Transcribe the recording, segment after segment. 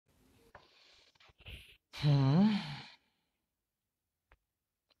হুম।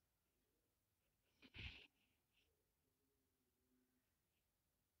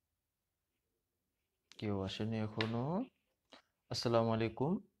 কেউ আসেনি এখনো। আসসালামু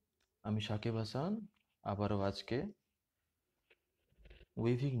আলাইকুম। আমি সাকিব হাসান। আবারও আজকে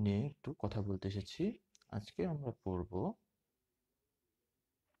উইভিং নিয়ে একটু কথা বলতে এসেছি। আজকে আমরা পড়ব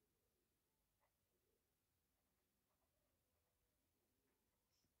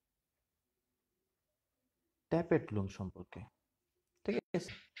ট্যাপেট লুম সম্পর্কে। ঠিক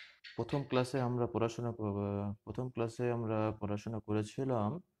আছে? প্রথম ক্লাসে আমরা পড়াশোনা করেছিলাম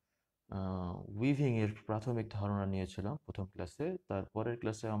উইভিং এর প্রাথমিক ধারণা নিয়েছিলাম প্রথম ক্লাসে। তারপরের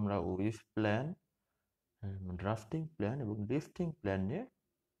ক্লাসে আমরা উইভ প্ল্যান, ড্রাফটিং প্ল্যান এবং লিফটিং প্ল্যান নিয়ে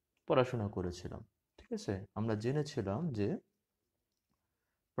পড়াশোনা করেছিলাম। ঠিক আছে? আমরা জেনেছিলাম যে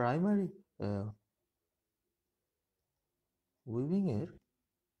প্রাইমারি উইভিং এর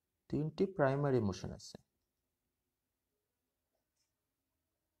তিনটি প্রাইমারি মোশন আছে।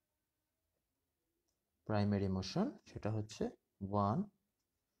 প্রাইমারি মোশন সেটা হচ্ছে one,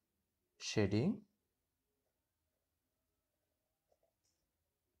 shading,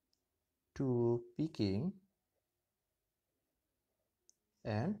 two, Peking,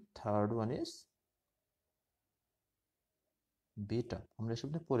 and third one is beta. আমরা এসব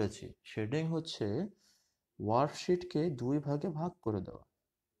নিয়ে পড়েছি। শেডিং হচ্ছে ওয়ার্কশিটকে দুই ভাগে ভাগ করে দেওয়া,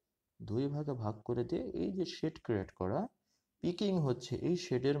 দুই ভাগে ভাগ করে দিয়ে এই যে শেড ক্রিয়েট করা। পিকিং হচ্ছে এই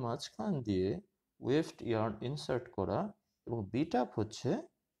শেডের মাঝখান দিয়ে ওয়েফট ইয়ার্ন ইনসার্ট করা। এবং বিট আপ হচ্ছে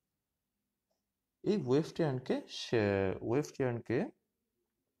এই ওয়েফট ইয়ার্নকে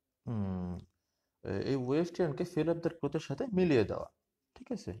এই ওয়েফট ইয়ার্নকে ফিল অফ দ্য ক্লথের সাথে মিলিয়ে দেওয়া। ঠিক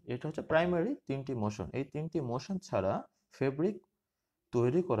আছে? এটা হচ্ছে প্রাইমারি তিনটি মোশন। এই তিনটি মোশন ছাড়া ফেব্রিক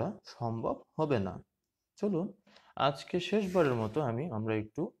তৈরি করা সম্ভব হবে না। চলুন আজকে শেষবারের মতো আমরা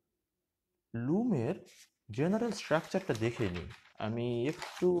একটু লুমের জেনারেল স্ট্রাকচারটা দেখে নিই। আমি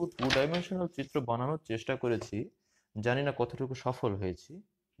একটু টু ডাইমেনশনাল চিত্র বানানোর চেষ্টা করেছি, জানি না কতটুকু সফল হয়েছি।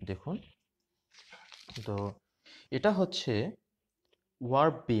 দেখুন, তো এটা হচ্ছে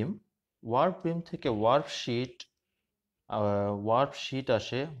ওয়ার্প বিম। ওয়ার্প বিম থেকে ওয়ার্প শিট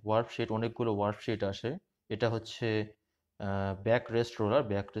অনেকগুলো ওয়ার্প শিট আসে। এটা হচ্ছে ব্যাক রেস্ট রোলার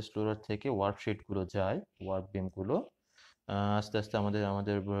থেকে ওয়ার্প শিটগুলো যায়, ওয়ার্প বিমগুলো। আস্তে আস্তে আমাদের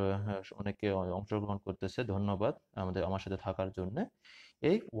আমাদের হ্যাঁ, অনেকে অংশগ্রহণ করতেছে, ধন্যবাদ আমার সাথে থাকার জন্য।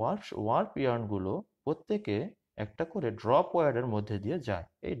 এই ওয়ার্প ইয়ার্নগুলো প্রত্যেকে একটা করে ড্রপ ওয়্যারের মধ্যে দিয়ে যায়।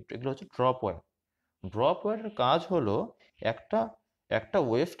 এগুলো হচ্ছে ড্রপ ওয়্যার। ড্রপ ওয়্যারের কাজ হলো একটা একটা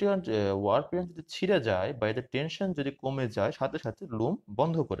ওয়ার্প ইয়ার্ন যদি ছিঁড়ে যায় বা এদের টেনশন যদি কমে যায়, সাথে সাথে লুম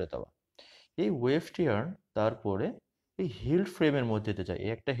বন্ধ করে দেওয়া। এই ওয়েভড ইয়ার্ন তারপরে এই হিল ফ্রেমের মধ্যে দিয়ে যায়।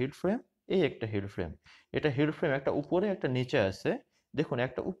 এই একটা হিল ফ্রেম, এই একটা হিল ফ্রেম। এটা হিল ফ্রেম একটা উপরে একটা নিচে আছে। দেখুন,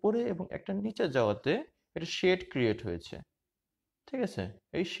 একটা উপরে এবং একটা নিচে যাওয়াতে এটা শেড ক্রিয়েট হয়েছে। ঠিক আছে?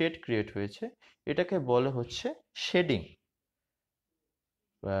 এই শেড ক্রিয়েট হয়েছে। এটাকে বলে হচ্ছে শেডিং।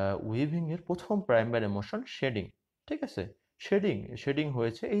 উইভিং এর প্রথম প্রাইমারি মোশন শেডিং। ঠিক আছে? শেডিং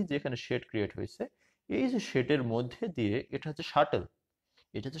হয়েছে, এই যে এখানে শেড ক্রিয়েট হয়েছে। এই যে শেডের মধ্যে দিয়ে এটা হচ্ছে শাটল।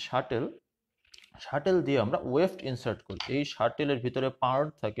 এটা হচ্ছে শাটল। শাটেল দিয়ে আমরা ওয়েফট ইনসার্ট করি। এই শাটেলের ভিতরে পার্ট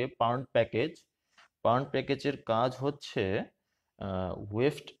থাকে, পার্ট প্যাকেজের কাজ হচ্ছে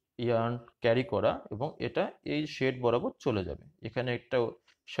ওয়েফট ইয়ার্ন ক্যারি করা, এবং এটা এই শেড বরাবর চলে যাবে। এখানে একটা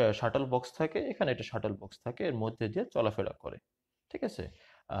শাটল বক্স থাকে, এখানে একটা শাটল বক্স থাকে, এর মধ্যে দিয়ে চলাফেরা করে। ঠিক আছে?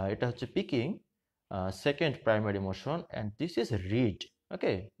 এটা হচ্ছে Peking, second primary motion, and this is read.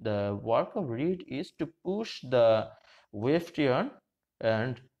 Okay, the work of read is two push the weft yarn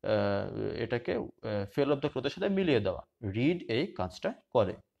and এটাকে ফেল অফ দ্য ক্লথের সাথে মিলিয়ে দেওয়া। রিড এই কাজটা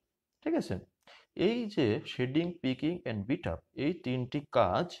করে। ঠিক আছে? এই যে shading, Peking and bit up, এই তিনটি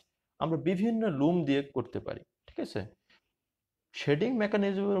কাজ আমরা বিভিন্ন লুম দিয়ে করতে পারি। ঠিক আছে? শেডিং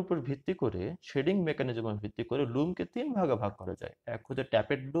মেকানিজমের ভিত্তি করে লুমকে তিন ভাগে ভাগ করা যায়। এক হচ্ছে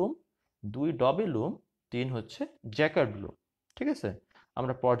ট্যাপেড লুম, দুই ডবি লুম, তিন হচ্ছে জ্যাকার্ড লুম। ঠিক আছে?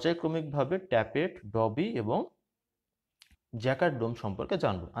 আমরা পর্যায়ক্রমিকভাবে ট্যাপেড, ডবি এবং জ্যাকার্ড লুম সম্পর্কে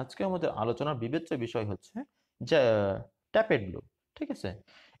জানবো। আজকে আমাদের আলোচনার বিবেচ্য বিষয় হচ্ছে ট্যাপেড লুম। ঠিক আছে?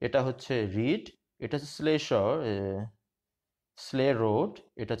 এটা হচ্ছে রিড, এটা হচ্ছে স্লে রোড,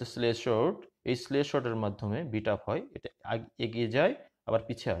 এটা হচ্ছে স্লে শর্ট। এই স্লে শর্টের মাধ্যমে বিট আপ হয়। এটা এগিয়ে যায়, আবার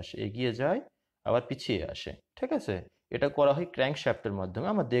পিছিয়ে আসে, এগিয়ে যায়, আবার পিছিয়ে আসে। ঠিক আছে? এটা করা হয় ক্র্যাঙ্ক শ্যাফটের মাধ্যমে।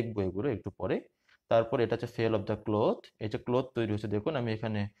 আমরা দেখবো এগুলো একটু পরে। তারপর এটা হচ্ছে ফেল অফ দ্য ক্লথ। এই যে ক্লথ তৈরি হচ্ছে, দেখুন আমি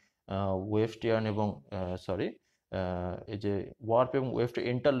এখানে ওয়েফট ইয়ার্ন এবং সরি এই যে ওয়ার্প এবং ওয়েফট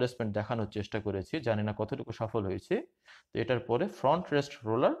ইন্টারলেসমেন্ট দেখানোর চেষ্টা করেছি, জানি না কতটুকু সফল হয়েছে। তো এটার পরে front rest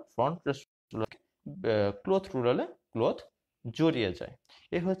roller cloth রুলারে cloth জড়িয়ে যায়।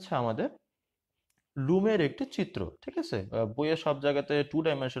 এ হচ্ছে আমাদের লুমের একটি চিত্র, ঠিক আছে। বইয়ে সব জায়গাতে 2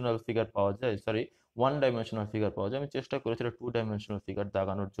 ডাইমেনশনাল ফিগার পাওয়া যায়, সরি 1 ডাইমেনশনাল ফিগার পাওয়া যায়। আমি চেষ্টা করেছিলাম 2 ডাইমেনশনাল ফিগার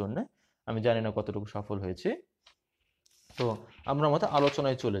দাগানোর জন্য, আমি জানি না কতটুকু সফল হয়েছে। তো আমরা আমাদের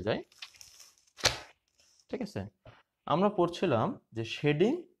আলোচনায় চলে যাই, ঠিক আছে। আমরা পড়ছিলাম যে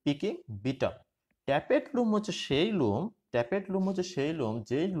শেডিং, পিকিং, বিটা। ট্যাপেট লুম হচ্ছে সেই লুম, ট্যাপেট লুম হচ্ছে সেই লুম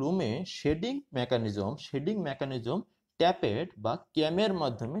যে লুমে শেডিং মেকানিজম ট্যাপেট বা ক্যামের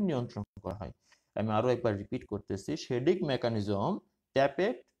মাধ্যমে নিয়ন্ত্রণ করা হয়। আমি আরো একবার রিপিট করতেছি, শেডিং মেকানিজম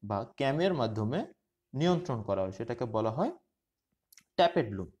ট্যাপেট বা ক্যামের মাধ্যমে নিয়ন্ত্রণ করা হয়, সেটাকে বলা হয় ট্যাপেট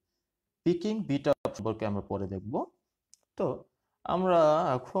লুম। পিকিং, বিটা সম্পর্কে আমরা পরে দেখব। তো আমরা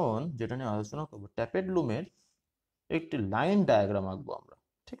এখন যেটা নিয়ে আলোচনা করবো, ট্যাপেট লুমের একটি লাইন ডায়াগ্রাম আঁকবো আমরা,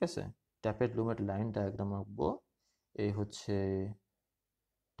 ঠিক আছে। ট্যাপেট লুমের লাইন ডায়াগ্রাম আঁকবো। এই হচ্ছে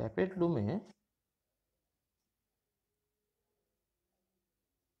ট্যাপেট লুমে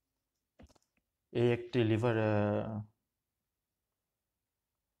এই একটি লিভার,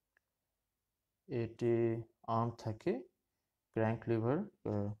 এটি আর্ম থাকে, ক্র্যাঙ্ক লিভার,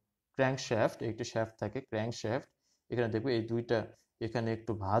 ক্র্যাঙ্ক শ্যাফট, একটি শ্যাফট থাকে ক্র্যাঙ্ক শ্যাফট। এখানে দেখবে এই দুইটা এখানে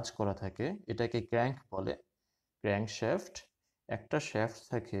একটু ভাঁজ করা থাকে, এটাকে ক্র্যাঙ্ক বলে, ক্র্যাঙ্ক শ্যাফট। একটা শ্যাফট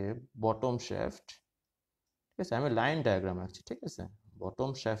থাকে বটম শ্যাফট, ঠিক আছে। আমি লাইন ডায়াগ্রাম আঁকছি, ঠিক আছে।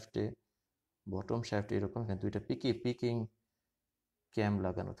 বটম শ্যাফটে এরকম এখানে দুইটা পিকিং ক্যাম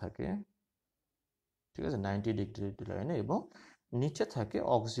লাগানো থাকে, ঠিক আছে, 90 ডিগ্রি লাইনে, এবং নিচে থাকে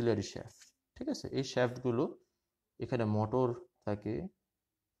অক্সিলারি শ্যাফট, ঠিক আছে। এই শ্যাফটগুলো এখানে মোটর থাকে,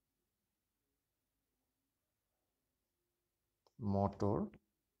 মোটর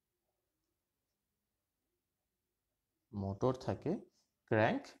মোটর থাকে,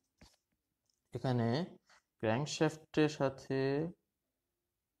 ক্র্যাঙ্ক, এখানে ক্র্যাঙ্ক শ্যাফটের সাথে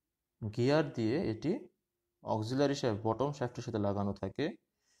গিয়ার দিয়ে এটি অক্সিলারি শ্যাফট বটম শ্যাফটের সাথে লাগানো থাকে,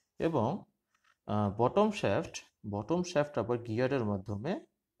 এবং বটম শ্যাফট আবার গিয়ারের মাধ্যমে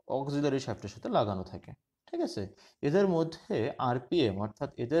অক্সিলারি শ্যাফটের সাথে লাগানো থাকে, ঠিক আছে। এদের মধ্যে আরপিএম, অর্থাৎ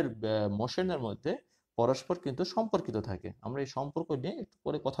এদের মোশনের মধ্যে পরস্পর কিন্তু সম্পর্কিত থাকে। আমরা এই সম্পর্ক নিয়ে একটু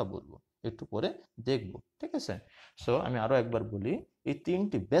পরে কথা বলবো, একটু পরে দেখব, ঠিক আছে। সো আমি আরো একবার বলি, এই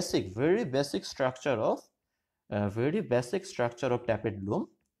তিনটি very basic structure of tappet লুম।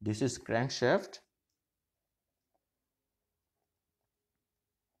 This is crankshaft,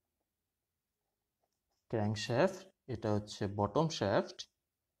 এটা হচ্ছে বটম শ্যাফট,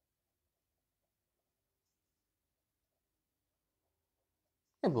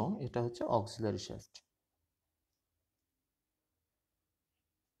 এবং এটা হচ্ছে অক্সিলারি শ্যাফট।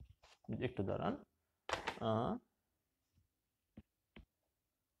 একটু দাঁড়ান,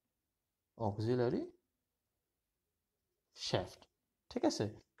 অক্সিলারি শ্যাফট, ঠিক আছে।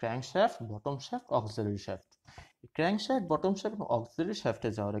 Crankshaft, bottom shaft, auxiliary shaft. Crankshaft, bottom shaft এবং অক্সিলারি শ্যাফটে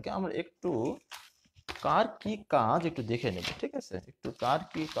যাওয়ার আগে আমরা একটু কার কি কাজ একটু দেখে নেব, ঠিক আছে। একটু কার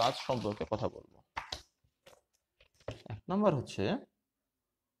কি কাজ সম্পর্কে কথা বলবো। এক নম্বর হচ্ছে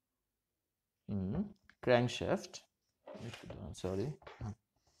ক্র্যাঙ্কশ্যাফট, সরি,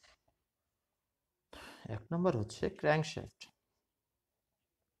 এক নম্বর হচ্ছে ক্র্যাঙ্কশ্যাফট।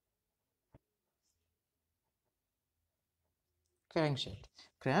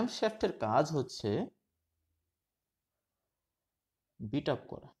 ক্র্যাঙ্কশ্যাফটের কাজ হচ্ছে বিট আপ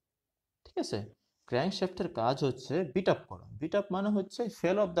করা, ঠিক আছে। ক্র্যাঙ্কশ্যাফটের কাজ হচ্ছে বিট আপ করা। বিট আপ মানে হচ্ছে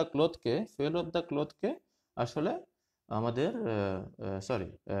ফেল অফ দ্য ক্লথকে আসলে আমাদের sorry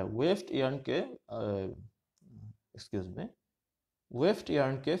weft ইয়ার্নকে excuse me weft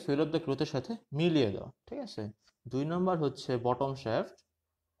ইয়ার্নকে fail of the ক্লথের সাথে মিলিয়ে দেওয়া, ঠিক আছে। 2 নম্বর হচ্ছে বটম শ্যাফট।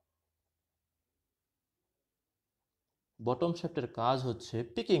 বটম শ্যাফটের কাজ হচ্ছে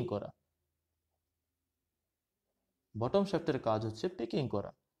পিকিং করা।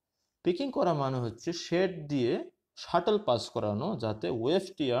 পিকিং করা মানে হচ্ছে শেড দিয়ে শাটল পাস করানো, যাতে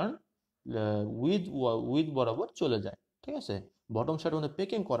ওয়েফট ইয়ার্ন উইথ উইথ বরাবর চলে যায়, ঠিক আছে। বটম শ্যাফটের মধ্যে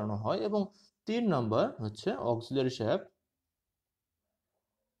পিকিং করানো হয়। এবং 3 নম্বর হচ্ছে auxiliary shaft.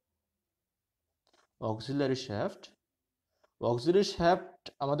 Auxiliary shaft auxiliary shaft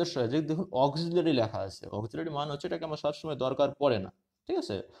আমাদের দেখুন অক্সিলারি লেখা আছে, অক্সিলারি মানে হচ্ছে এটাকে আমার সবসময় দরকার পড়ে না, ঠিক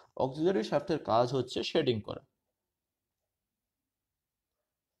আছে। অক্সিলারি শ্যাফটের কাজ হচ্ছে শেডিং করা,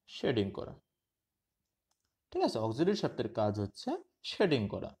 ঠিক আছে। অক্সিলারি শ্যাফটের কাজ হচ্ছে শেডিং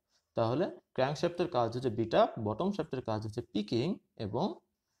করা। তাহলে ক্র্যাঙ্ক শ্যাফটের কাজ হচ্ছে বিট আপ, বটম শ্যাফটের কাজ হচ্ছে পিকিং, এবং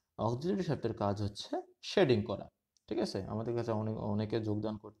অক্সিলারি শ্যাফটের কাজ হচ্ছে শেডিং করা, ঠিক আছে। আমাদের কাছে অনেকে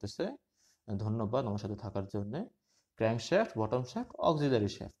যোগদান করতেছে, ধন্যবাদ আমার সাথে থাকার জন্য। Crank shaft, bottom shaft, auxiliary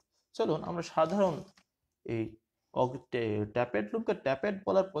shaft. চলুন আমরা সাধারণ এই ট্যাপেট লুমকে ট্যাপেট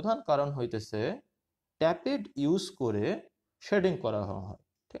বলার প্রধান কারণ হইতেছে ট্যাপেট ইউজ করে শেডিং করা হয়,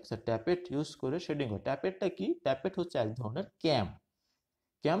 ঠিক আছে, ট্যাপেট ইউজ করে শেডিং হয়। ট্যাপেটটা কি? ট্যাপেট হচ্ছে এক ধরনের ক্যাম।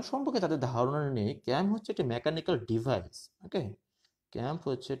 ক্যাম সম্পর্কে তাদের ধারণা নেই। ক্যাম হচ্ছে একটি মেকানিক্যাল ডিভাইস। ওকে, ক্যাম্প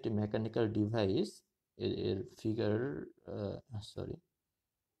হচ্ছে একটি মেকানিক্যাল ডিভাইস। এর ফিগার, সরি,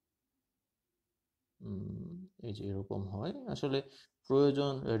 এই যে এরকম হয় আসলে।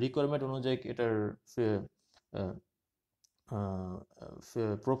 প্রয়োজন, রিকোয়ারমেন্ট অনুযায়ী এটার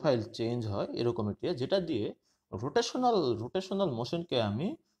প্রোফাইল চেঞ্জ হয়, এরকম একটি, যেটা দিয়ে রোটেশনাল মোশনকে আমি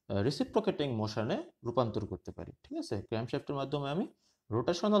রিসিপ্রোকেটিং মোশনে রূপান্তর করতে পারি। ঠিক আছে, ক্র্যাঙ্কশ্যাফটের মাধ্যমে আমি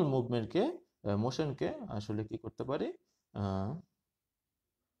রোটেশনাল মোশনকে আসলে কি করতে পারি,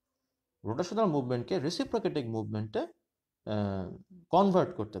 রোটেশনাল মুভমেন্টকে রেসিপ্রোকেটিং মুভমেন্টে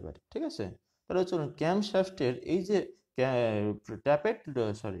কনভার্ট করতে পারি। ঠিক আছে, তাহলে চলুন ক্যামশ্যাফটের এই যে ট্যাপেট,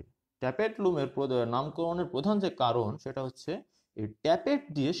 সরি, ট্যাপেট লুমের নামকরণের প্রধান যে কারণ, সেটা হচ্ছে এই ট্যাপেট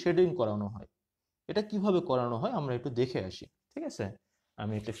দিয়ে শেডিং করানো হয়। এটা কিভাবে করানো হয় আমরা একটু দেখে আসি। ঠিক আছে,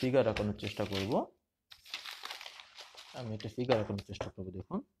 আমি একটা ফিগার আঁকানোর চেষ্টা করব।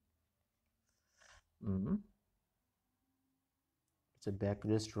 দেখুন, ব্যাক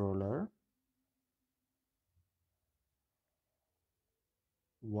রেস্ট রোলার,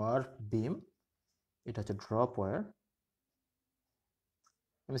 ওয়ার্ক বিম, এটা হচ্ছে ড্রপ ওয়্যার।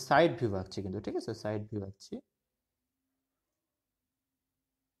 আমি সাইড ভিউ আঁকছি কিন্তু, ঠিক আছে, সাইড ভিউ আঁকছি।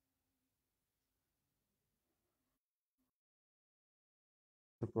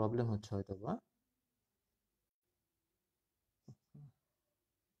 প্রবলেম হচ্ছে হয়তো বা,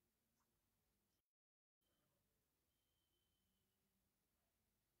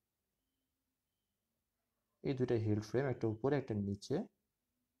 এই দুইটা হিল ফ্রেম, একটা উপরে একটা নিচে।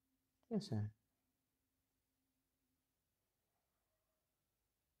 ঠিক আছে,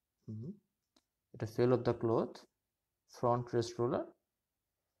 এটা fail of the cloth, front rest roller,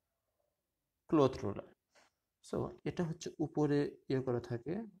 cloth roller. So এটা হচ্ছে উপরে ইয়ে করা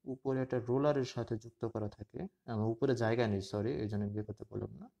থাকে, উপরে একটা রোলারের সাথে যুক্ত করা থাকে। আমার উপরে জায়গা নেই, সরি, এই জন্য বিয়ে করতে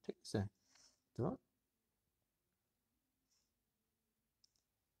পারলাম না। ঠিক আছে, তো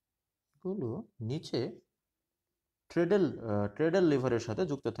এগুলো নিচে ট্রেডেল লিভারের সাথে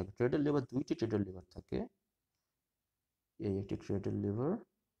যুক্ত থাকে। ট্রেডেল লিভার, দুইটি ট্রেডেল লিভার থাকে। এই একটি ট্রেডেল লিভার,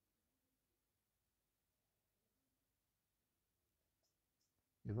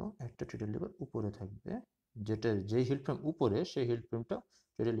 এবং একটা ট্রেডেল লিভার উপরে থাকবে, যেই হিল ফ্রেম উপরে, সেই হিল ফ্রেমটা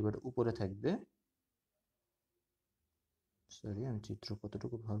ট্রেডেল লিভার উপরে থাকবে। সরি, আমি চিত্র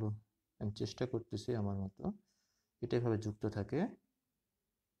কতটুকু ভালো, আমি চেষ্টা করতেছি আমার মতো। এটা এভাবে যুক্ত থাকে।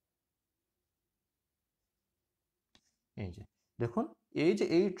 এই যে দেখুন,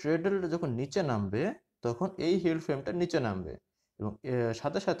 এই ট্রেডেল যখন নিচে নামবে, তখন এই হিল ফ্রেমটা নিচে নামবে, এবং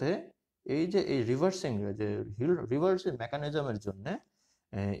সাথে সাথে এই রিভার্সিং, যে রিভার্সিং মেকানিজমের জন্য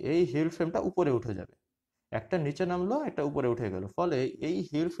এই হিল ফ্রেমটা উপরে উঠে যাবে। একটা নিচে নামলো, একটা উপরে উঠে গেল, ফলে এই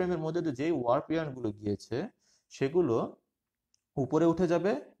হিল ফ্রেমের মধ্যে দিয়ে যেই ওয়ার্প ইয়ার্নগুলো গিয়েছে, সেগুলো উপরে উঠে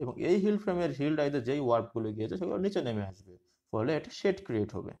যাবে, এবং এই হিল ফ্রেমের হিল ডাইতে যেই ওয়ার্পগুলো গিয়েছে, সেগুলো নিচে নেমে আসবে, ফলে একটা শেড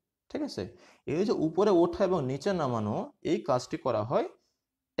ক্রিয়েট হবে। ঠিক আছে, এই যে উপরে ওঠা এবং নিচে নামানো, এই কাজটি করা হয়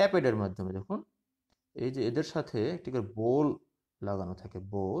ট্যাপেডের মাধ্যমে। দেখুন, এই যে এদের সাথে একটি করে বোল লাগানো থাকে,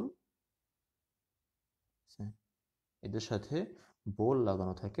 বোল, এদের সাথে বোল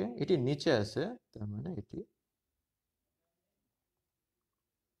লাগানো থাকে। এটি নিচে আছে, তার মানে এটি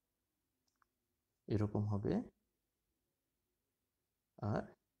এরকম হবে। আর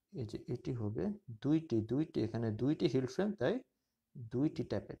এই যে এটি হবে দুইটি এখানে দুইটি হিল ফ্রেম, তাই দুইটি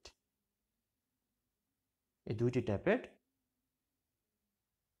ট্যাপেট। এই দুইটি ট্যাপেট,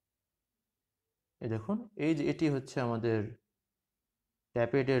 এই দেখুন, এই যে এটি হচ্ছে আমাদের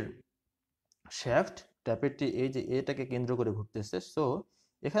ট্যাপেটের শ্যাফট। ট্যাপেটটি এই যে এটাকে কেন্দ্র করে ঘুরতেছে। সো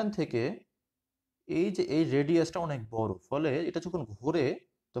এখান থেকে এই যে এই রেডিয়াসটা অনেক বড়, ফলে এটা যখন ঘোরে,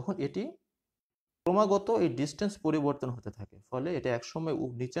 তখন এটি ক্রমাগত এই ডিস্টেন্স পরিবর্তন হতে থাকে, ফলে এটা একসময়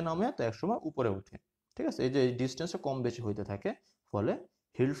নিচে নামে, তো একসময় উপরে ওঠে। ঠিক আছে, এই যে এই ডিস্টেন্সটা কম বেশি হইতে থাকে, ফলে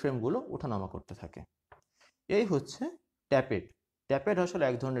হিল ফ্রেমগুলো ওঠানামা করতে থাকে। এই হচ্ছে ট্যাপেট। ট্যাপেট আসলে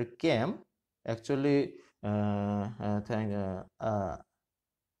এক ধরনের ক্যাম। অ্যাকচুয়ালি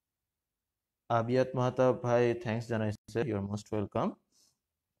আবিয়াত মাহতাব ভাই থ্যাঙ্কস জানাইছে, ইউ আর মোস্ট ওয়েলকাম।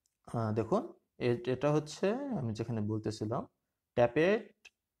 দেখুন, এটা হচ্ছে আমি যেখানে বলতেছিলাম ট্যাপেট।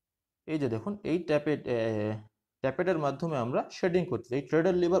 এই যে দেখুন, এই ট্যাপেটের মাধ্যমে আমরা শেডিং করতেছি, এই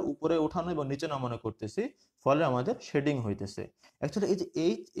ট্রেডেল লিভার উপরে ওঠানো এবং নিচে নামানো করতেছি, ফলে আমাদের শেডিং হইতেছে। অ্যাকচুয়ালি এই যে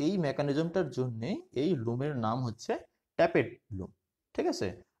এই মেকানিজমটার জন্য এই লুমের নাম হচ্ছে ট্যাপেট লুম। ঠিক আছে,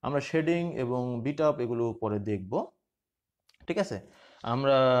 আমরা শেডিং এবং বিট আপ এগুলো পরে দেখব। ঠিক আছে,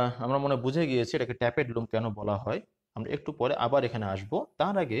 আমরা আমরা মনে বুঝে গিয়েছি এটাকে ট্যাপেট লুম কেন বলা হয়। আমরা একটু পরে আবার এখানে আসব।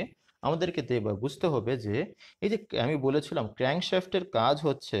 তার আগে আমাদেরকে বুঝতে হবে যে এই যে আমি বলেছিলাম ক্র্যাঙ্কশ্যাফটের কাজ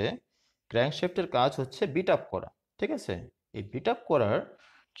হচ্ছে বিট আপ করা, ঠিক আছে? এই বিট আপ করার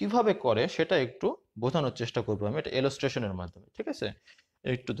কিভাবে করে সেটা একটু বোঝানোর চেষ্টা করবো আমি এটা ইলাস্ট্রেশনের মাধ্যমে, ঠিক আছে?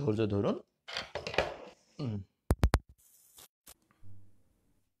 একটু ধৈর্য ধরুন। হুম,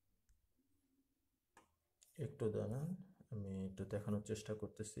 একটু দাঁড়ান, আমি একটু দেখানোর চেষ্টা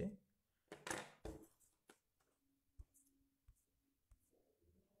করতেছি।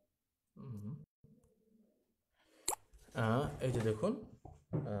 হুম, এই যে দেখুন,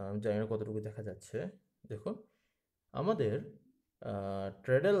 আমি জানি না কতটুকু দেখা যাচ্ছে। দেখুন, আমাদের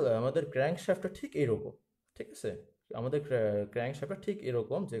আমাদের ক্র্যাঙ্কশ্যাফটটা ঠিক এরকম, ঠিক আছে? আমাদের ক্র্যাঙ্কশ্যাফটটা ঠিক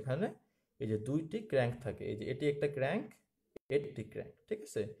এরকম, যেখানে এই যে দুইটি ক্র্যাঙ্ক থাকে, এই যে এটি একটা ক্র্যাঙ্ক, এটি ক্র্যাঙ্ক, ঠিক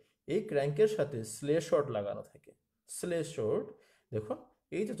আছে? এই ক্র্যাঙ্কের সাথে স্লে শর্ট লাগানো থাকে। স্লে শর্ট, দেখুন,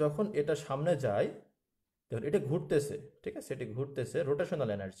 এই যে যখন এটা সামনে যায়, দেখুন এটা ঘুরতেছে, ঠিক আছে? এটি ঘুরতেছে, রোটেশনাল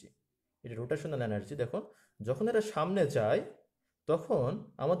এনার্জি, এটি রোটেশনাল এনার্জি। দেখুন, যখন এটা সামনে যায় তখন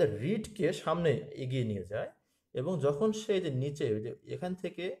আমাদের রিডকে সামনে এগিয়ে নিয়ে যায়, এবং যখন সে যে নিচে ওই যে এখান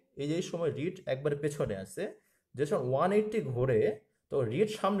থেকে এই যে এই সময় রিড একবারে পেছনে আসে, যে সময় 180 ঘোরে তো রিড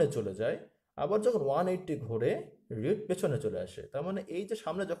সামনে চলে যায়, আবার যখন 180 ঘোরে রিড পেছনে চলে আসে। তার মানে এই যে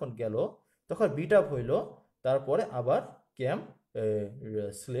সামনে যখন গেল তখন বিট আপ হইলো, তারপরে আবার ক্যাম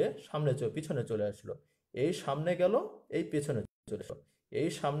স্লে পিছনে চলে আসলো। এই সামনে গেল, এই পেছনে চলে আসলো, এই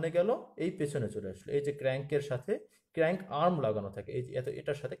সামনে গেল, এই পেছনে চলে আসলো। এই যে ক্র্যাঙ্কের সাথে ক্র্যাঙ্ক আর্ম লাগানো থাকে, এই যে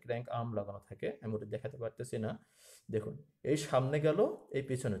এটার সাথে ক্র্যাঙ্ক আর্ম লাগানো থাকে, আমি ওটা দেখাতে পারতেছি না। দেখুন, এই সামনে গেল, এই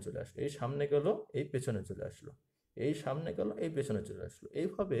পেছনে চলে আসলো, এই সামনে গেল, এই পেছনে চলে আসলো, এই সামনে গেল, এই পেছনে চলে আসলো।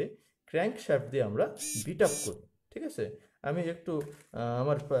 এইভাবে ক্র্যাঙ্ক শ্যাফট দিয়ে আমরা বিট আপ করি, ঠিক আছে? আমি একটু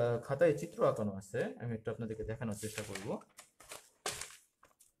আমার খাতায় চিত্র আঁকানো আছে, আমি একটু আপনাদেরকে দেখানোর চেষ্টা করব।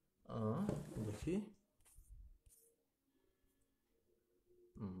 দেখি,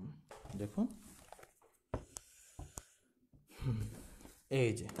 দেখুন, এই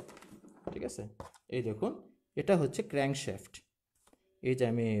যে, ঠিক আছে, এই দেখুন, এটা হচ্ছে ক্র্যাঙ্কশ্যাফট। এই যে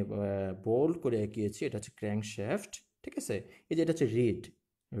আমি বোল্ড করে এঁকিয়েছি, এটা হচ্ছে ক্র্যাঙ্কশ্যাফট, ঠিক আছে? এই যে এটা হচ্ছে রিড,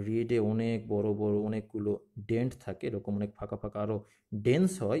 রিডে অনেক বড় বড় অনেকগুলো ডেন্ট থাকে, এরকম অনেক ফাঁকা ফাঁকা আরো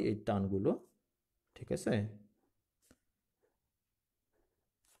ডেন্স হয় এই টানগুলো, ঠিক আছে?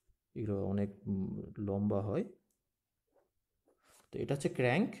 এগুলো অনেক লম্বা হয়। তো এটা হচ্ছে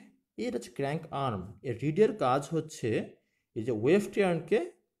ক্র্যাঙ্ক, এটা হচ্ছে ক্র্যাঙ্ক আর্ম। এর রিডের কাজ হচ্ছে এই যে ওয়েভ টার্নকে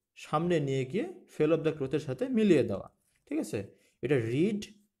সামনে নিয়ে গিয়ে ফেল অফ দ্য ক্লোথের সাথে মিলিয়ে দেওয়া, ঠিক আছে? এটা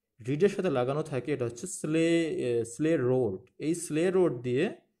রিডের সাথে লাগানো থাকে, এটা হচ্ছে স্লে রোড। এই স্লে রোড দিয়ে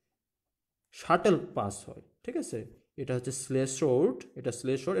শাটল পাস হয়, ঠিক আছে? এটা হচ্ছে স্লে শোর্ট, এটা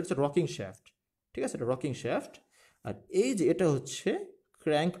হচ্ছে রকিং শ্যাফট, ঠিক আছে? এটা রকিং শ্যাফট। আর এই যে এটা হচ্ছে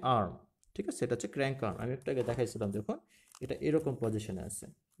ক্র্যাঙ্ক আর্ম, ঠিক আছে? এটা হচ্ছে ক্র্যাঙ্ক আর্ম, আমি একটু আগে দেখাইছিলাম। দেখুন, এটা এরকম পজিশনে আছে,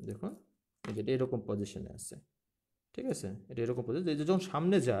 দেখুন, এই যে এটা এরকম পজিশনে আছে, ঠিক আছে? এটা এরকম পজিশন, এই যে যখন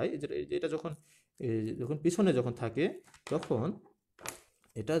সামনে যায়, এটা যখন যখন পিছনে যখন থাকে, তখন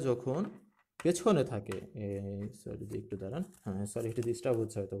এটা যখন পেছনে থাকে, সরি একটু দাঁড়ান, হ্যাঁ সরি, একটু ডিস্টার্ব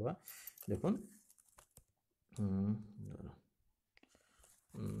হচ্ছে হয়তো বা। দেখুন, দাঁড়ান,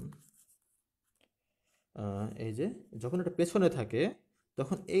 এই যে যখন এটা পেছনে থাকে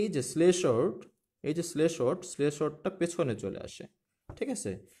তখন এই যে স্লে শর্টটা পেছনে চলে আসে, ঠিক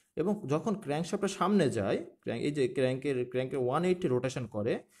আছে? এবং যখন ক্র্যাঙ্কশ্যাফটটা সামনে যায়, এই যে ক্র্যাঙ্কের 180 রোটেশন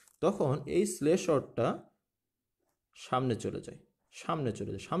করে, তখন এই স্লে শর্টটা সামনে চলে যায়,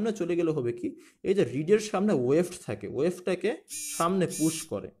 সামনে চলে গেলে হবে কি, এই যে রিডের সামনে ওয়েভড থাকে, ওয়েভটাকে সামনে পুশ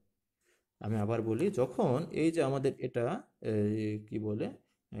করে। আমি আবার বলি, যখন এই যে আমাদের এটা কি বলে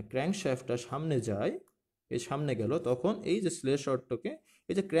ক্র্যাঙ্কশ্যাফটটা সামনে যায়, এই সামনে গেল, তখন এই যে স্লে শটটাকে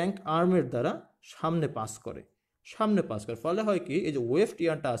এই যে ক্র্যাঙ্ক আর্মের দ্বারা সামনে পাস করে, ফলে হয় কি, এই যে ওয়েভ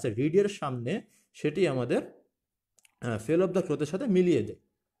টিয়ারটা আছে রিডের সামনে, সেটি আমাদের ফেল অফ দ্য ক্লোথের সাথে মিলিয়ে দেয়,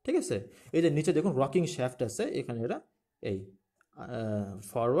 ঠিক আছে? এই যে নিচে দেখুন রকিং শ্যাফট আছে, এখানে এরা এই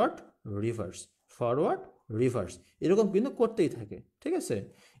ফরওয়ার্ড রিভার্স, ফরওয়ার্ড রিভার্স এরকম কিন্তু করতেই থাকে, ঠিক আছে?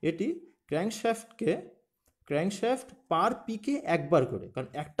 এটি ক্র্যাঙ্কশ্যাফট পার পিকে একবার করে, কারণ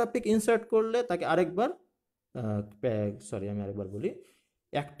একটা পিক ইনসার্ট করলে তাকে আরেকবার, সরি আমি আরেকবার বলি,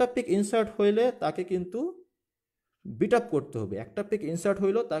 একটা পিক ইনসার্ট হইলে তাকে কিন্তু বিট আপ করতে হবে, একটা পিক ইনসার্ট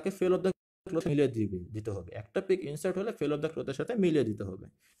হইলো তাকে ফেল অফ দ্য ক্লোথ মিলিয়ে দিতে হবে, একটা পিক ইনসার্ট হলে ফেল অফ দ্য ক্লোথের সাথে মিলিয়ে দিতে হবে,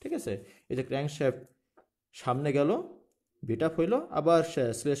 ঠিক আছে? এই যে ক্র্যাঙ্কশ্যাফট সামনে গেল, বিট আপ হইলো, আবার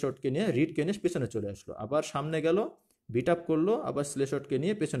স্লেশটকে নিয়ে রিডকে নিয়ে পেছনে চলে আসলো, আবার সামনে গেল, বিট আপ করলো, আবার স্লেশটকে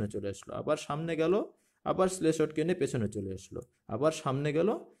নিয়ে পেছনে চলে আসলো, আবার সামনে গেল, আবার স্লেশটকে নিয়ে পেছনে চলে আসলো, আবার সামনে গেল,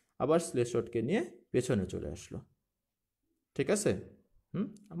 আবার স্লেশটকে নিয়ে পেছনে চলে আসলো, ঠিক আছে? হুম,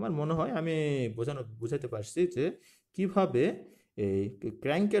 আমার মনে হয় আমি বুঝাতে পারছি যে কিভাবে এই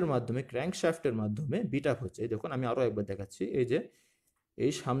ক্র্যাঙ্কের মাধ্যমে, ক্র্যাঙ্ক শ্যাফটের মাধ্যমে বিট আপ হচ্ছে। এই দেখুন আমি আরও একবার দেখাচ্ছি, এই যে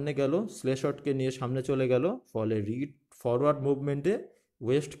এই সামনে গেল, স্লেশটকে নিয়ে সামনে চলে গেল, ফলে রিড ফরওয়ার্ড মুভমেন্টে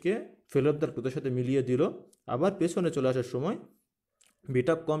ওয়েস্টকে ফেলোপদার ক্রোধের সাথে মিলিয়ে দিল, আবার পেছনে চলে আসার সময় bit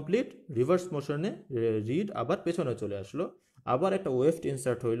up complete, reverse মোশনে read আবার পেছনে চলে আসলো, আবার একটা ওয়েফট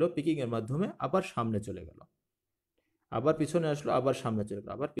ইনসার্ট হইলো পিকিংয়ের মাধ্যমে, আবার সামনে চলে গেল, আবার পিছনে আসলো, আবার সামনে চলে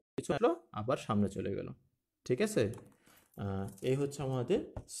গেল, আবার পিছনে আসলো, আবার সামনে চলে গেল। ঠিক আছে, এই হচ্ছে আমাদের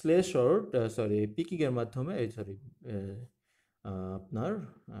স্লেশট, সরি পিকিংয়ের মাধ্যমে, এই সরি আপনার,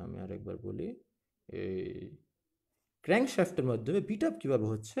 আমি আরেকবার বলি, এই ক্র্যাঙ্কশ্যাফটের মাধ্যমে বিট আপ কীভাবে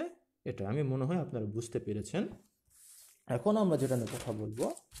হচ্ছে এটা আমি মনে হয় আপনারা বুঝতে পেরেছেন। এখন আমরা যেটা নিয়ে কথা বলবো,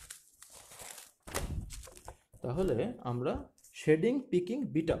 তাহলে আমরা শেডিং, পিকিং,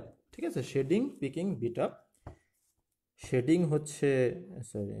 বিট আপ। ঠিক আছে, shading, Peking, bit up. Shading হচ্ছে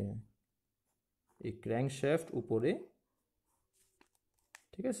সরি এই ক্র্যাঙ্কশ্যাফট উপরে,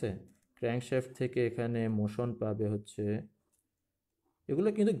 ঠিক আছে, ক্র্যাঙ্কশ্যাফট থেকে এখানে মোশন পাবে হচ্ছে, এগুলো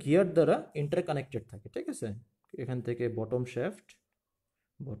কিন্তু গিয়ার দ্বারা ইন্টারকানেক্টেড থাকে। ঠিক আছে, এখান থেকে বটম শ্যাফট,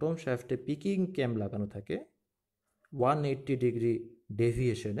 বটম শ্যাফটে পিকিং ক্যাম লাগানো থাকে 180 ডিগ্রি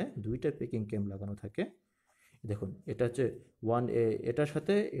ডেভিয়েশনে, দুইটা পিকিং ক্যাম লাগানো থাকে। দেখুন এটা হচ্ছে এটার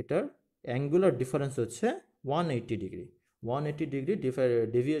সাথে এটার অ্যাঙ্গুলার ডিফারেন্স হচ্ছে 180 ডিগ্রি, 180 ডিগ্রি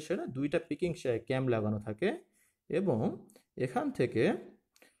ডেভিয়েশনে দুইটা পিকিং ক্যাম লাগানো থাকে। এবং এখান থেকে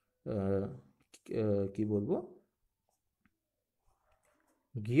কি বলবো,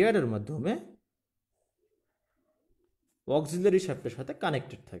 গিয়ারের মাধ্যমে অক্সিলারি শ্যাফটের সাথে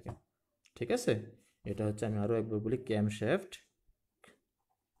কানেক্টেড থাকে। ঠিক আছে, এটা হচ্ছে, আমি আরও একবার বলি, ক্যাম শ্যাফট,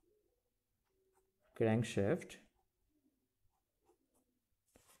 ক্র্যাঙ্ক শ্যাফট,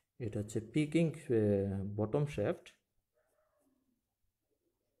 এটা হচ্ছে পিকিং বটম শ্যাফট,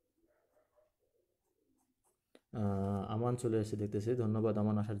 আমান চলে এসে দেখতেছি, ধন্যবাদ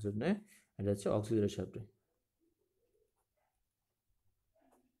আমান আসার জন্য। এটা হচ্ছে auxiliary shaft,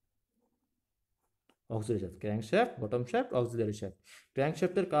 auxiliary shaft, crank shaft, bottom shaft, auxiliary shaft. Crank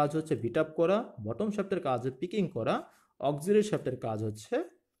শ্যাফটের কাজ হচ্ছে বিট আপ করা, বটম শ্যাফটের কাজ হচ্ছে পিকিং করা, অক্সিলারি শ্যাফটের কাজ হচ্ছে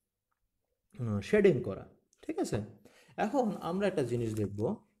শেডিং করা। ঠিক আছে, এখন আমরা একটা জিনিস দেখব,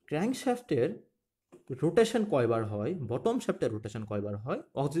 ক্র্যাঙ্ক শ্যাফটের রোটেশন কয়বার হয়, বটম শ্যাফটের রোটেশন কয়বার হয়,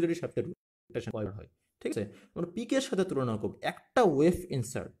 অক্সিলারি শ্যাফটের রোটেশন কয়বার হয়। ঠিক আছে, আমরা পিকের সাথে তুলনা করব, একটা ওয়েভ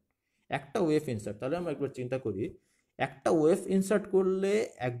ইনসার্ট, একটা ওয়েভ ইনসার্ট, তাহলে আমরা একবার চিন্তা করি, একটা ওয়েভ ইনসার্ট করলে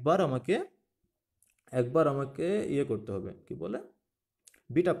একবার আমাকে ইয়ে করতে হবে, কি বলে,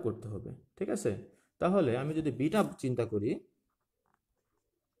 বিট আপ করতে হবে। ঠিক আছে, তাহলে আমি যদি বিট আপ চিন্তা করি,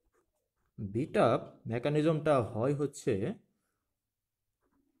 বিট আপ মেকানিজমটা হয় হচ্ছে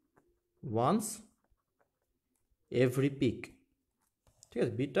ওয়ান্স এভরি পিক। ঠিক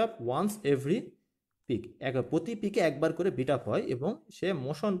আছে, bit up once every pick, প্রতি পিকে একবার করে বিট আপ হয়, এবং সে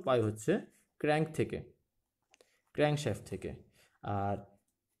মোশন পায় হচ্ছে ক্র্যাঙ্ক থেকে, ক্র্যাঙ্ক শ্যাফট থেকে। আর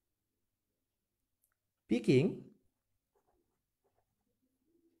পিকিং,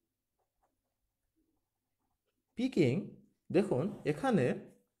 পিকিং দেখুন এখানে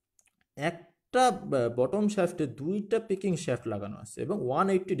একটা বটম শ্যাফটে দুইটা পিকিং শ্যাফট লাগানো আছে এবং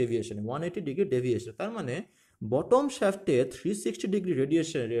 180 ডেভিয়েশনে, 180 ডিগ্রি ডেভিয়েশন, তার মানে বটম শ্যাফটে 360 ডিগ্রি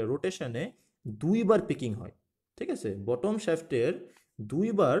রোটেশনে দুইবার পিকিং হয়। ঠিক আছে, বটম শ্যাফটের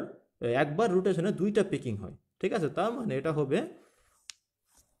দুইবার, একবার রোটেশনে দুইটা পিকিং হয়। ঠিক আছে, তার মানে এটা হবে,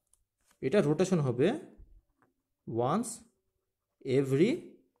 এটা রোটেশন হবে ওয়ান্স এভরি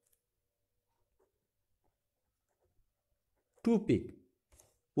 2 পিক,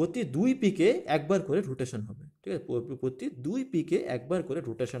 প্রতি 2 পিকে একবার করে রোটেশন হবে। ঠিক আছে, প্রতি 2 পিকে একবার করে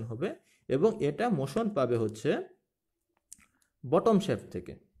রোটেশন হবে, এবং এটা মোশন পাবে হচ্ছে বটম শ্যাফট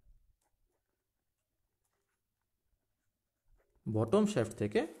থেকে, বটম শ্যাফট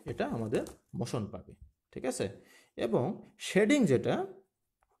থেকে এটা আমাদের মোশন পাবে। ঠিক আছে, এবং শেডিং যেটা,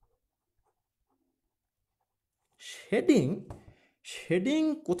 শেডিং, শেডিং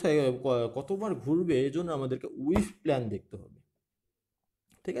কোথায় কতবার ঘুরবে এই জন্য আমাদেরকে উইভ প্ল্যান দেখতে হবে।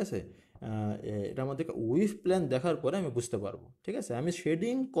 ঠিক আছে, এটা আমাদেরকে উইভ প্ল্যান দেখার পরে আমি বুঝতে পারবো। ঠিক আছে, আমি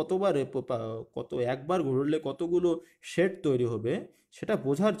শেডিং কতবার একবার ঘুরলে কতগুলো শেড তৈরি হবে সেটা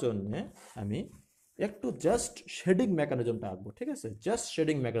বোঝার জন্যে আমি একটু জাস্ট শেডিং মেকানিজমটা আঁকবো। ঠিক আছে, just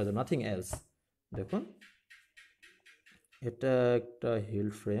shading mechanism, nothing else. দেখুন এটা একটা হিল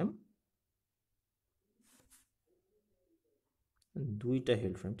ফ্রেম, দুইটা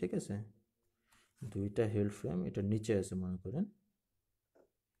হিল ফ্রেম। ঠিক আছে, দুইটা হিল ফ্রেম, এটা নিচে আছে মনে করেন,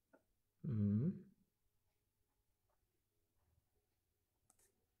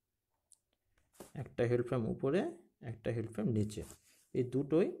 একটা হিল ফ্রেম উপরে, একটা হিল ফ্রেম নিচে, এই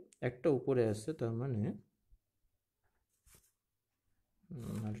দুটোই, একটা উপরে আছে, তার মানে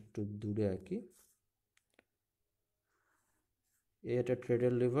আর একটু দূরে আঁকি। এই একটা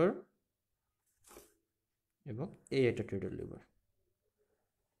থ্রেডের লিভার এবং এই একটা থ্রেডের লিভার,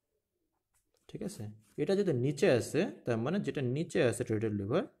 ঠিক আছে। এটা যদি নিচে আসে তার মানে যেটা নিচে আছে থ্রেডের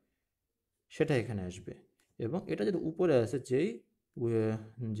লিভার সেটা এখানে আসবে, এবং এটা যদি উপরে আসে যেই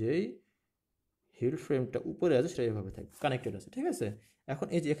হিল ফ্রেমটা উপরে আছে সেটা এভাবে থাকবে, কানেক্টেড আছে, ঠিক আছে। এখন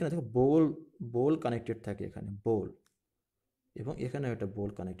এই যে এখানে দেখো বোল কানেক্টেড থাকে, এখানে বোল, এবং এখানে একটা বোল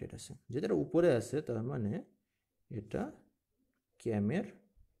কানেক্টেড আছে, যেটা উপরে আছে তার মানে এটা ক্যামের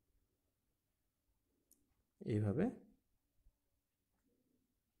এইভাবে,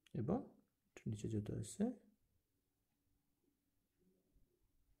 এবং নিচে যেটা আছে,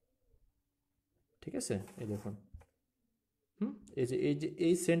 ঠিক আছে। এই দেখুন,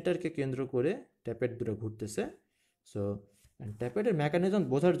 এই সেন্টারকে কেন্দ্র করে ট্যাপেট দুটো ঘুরতেছে। সো ট্যাপেটের মেকানিজম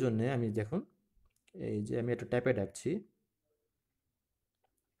বোঝার জন্য আমি দেখুন, এই যে আমি একটা ট্যাপেট আঁকছি,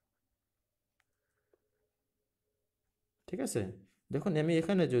 ঠিক আছে। দেখুন আমি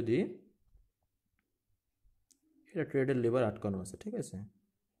এখানে যদি এটা ট্রেডের লিভার আটকানো আছে, ঠিক আছে,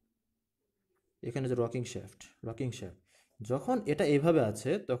 এখানে যে রকিং শ্যাফট যখন এটা এইভাবে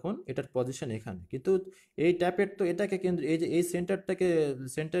আছে তখন এটার পজিশন এখানে, কিন্তু এই ট্যাপেট তো এটাকে কেন্দ্র, এই যে এই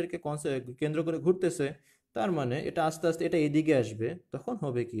সেন্টারকে কেন্দ্র করে ঘুরতেছে, তার মানে এটা আস্তে আস্তে এটা এইদিকে আসবে। তখন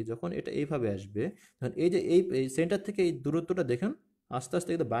হবে কি, যখন এটা এইভাবে আসবে তখন এই যে এই সেন্টার থেকে এই দূরত্বটা দেখুন আস্তে আস্তে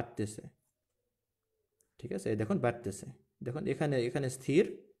কিন্তু বাড়তেছে, ঠিক আছে। এই দেখুন বাড়তেছে, দেখুন এখানে এখানে স্থির,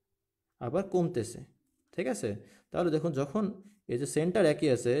 আবার কমতেছে, ঠিক আছে। তাহলে দেখুন যখন এই যে সেন্টার একই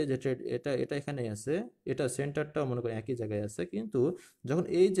আছে, যে এটা এটা এখানে আছে, এটা সেন্টারটাও মনে করেন একই জায়গায় আছে, কিন্তু যখন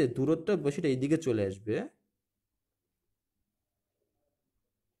এই যে দূরত্ব বেশিটা এইদিকে চলে আসবে,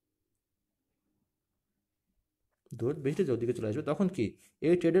 দূরত্ব বেশিটা ওদিকে চলে আসবে, তখন কি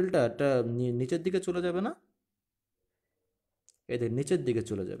এই টেডেলটা একটা নিচের দিকে চলে যাবে না, এই যে নিচের দিকে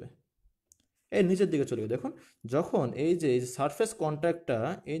চলে যাবে, এই নিচের দিকে চলে যাবে। দেখুন যখন এই যে সারফেস কন্ট্যাক্টটা,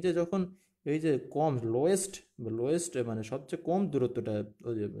 এই যে যখন এই যে কম লোয়েস্ট মানে সবচেয়ে কম দূরত্বটা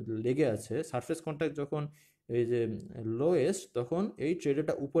ওই যে লেগে আছে, সারফেস কন্ট্যাক্ট যখন এই যে লোয়েস্ট, তখন এই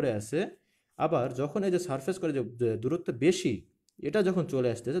ট্রেডটা উপরে আসে। আবার যখন এই যে সারফেস করে যে দূরত্ব বেশি, এটা যখন চলে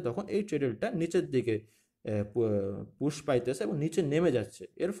আসতেছে তখন এই ট্রেডেলটা নিচের দিকে পুশ পাইতেছে এবং নিচে নেমে যাচ্ছে।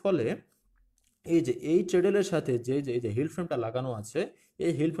 এর ফলে এই যে এই ট্রেডেলের সাথে এই যে হিল ফ্রেমটা লাগানো আছে,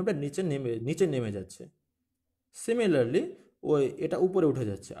 এই হিল ফ্রেমটা নিচে নেমে যাচ্ছে। সিমিলারলি এটা উপরে উঠে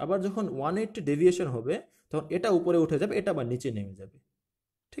যাচ্ছে, আবার যখন 180 ডেভিয়েশন হবে তখন এটা উপরে উঠে যাবে, এটা আবার নিচে নেমে যাবে,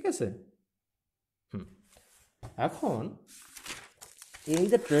 ঠিক আছে। হুম এখন এই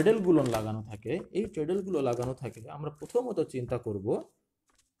যে ট্রেডেলগুলো লাগানো থাকে আমরা প্রথমত চিন্তা করব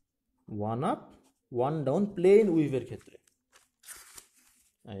one up one down plane উইভের ক্ষেত্রে।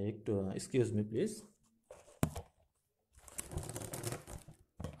 একটু excuse me please,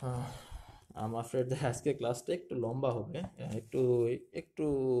 um afraid আজকে ক্লাসটা একটু লম্বা হবে, একটু একটু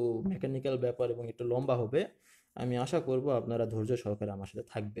মেকানিক্যাল ব্যাপার এবং একটু লম্বা হবে। আমি আশা করব আপনারা ধৈর্য সহকারে আমার সাথে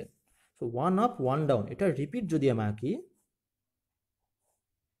থাকবেন। So one up one down, এটা রিপিট যদি আমি আঁকি,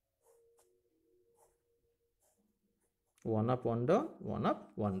 one up one down, one up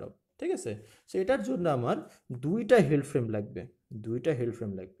one down, ঠিক আছে। সো এটার জন্য আমার দুইটা হিল ফ্রেম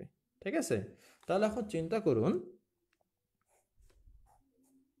লাগবে, ঠিক আছে। তাহলে এখন চিন্তা করুন,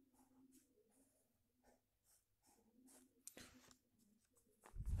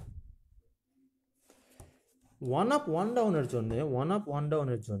 ওয়ান আপ ওয়ান ডাউনের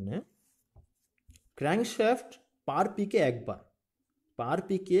জন্য ক্র্যাঙ্কশ্যাফট পার পিকে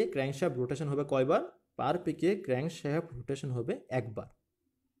ক্র্যাঙ্কশ্যাফট রোটেশন হবে কয়বার? পার পিকে ক্র্যাঙ্কশ্যাফট রোটেশন হবে একবার।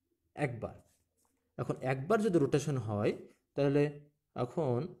 এখন একবার যদি রোটেশন হয় তাহলে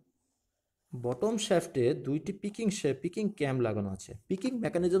এখন বটম শ্যাফটে দুইটি পিকিং ক্যাম লাগানো আছে। পিকিং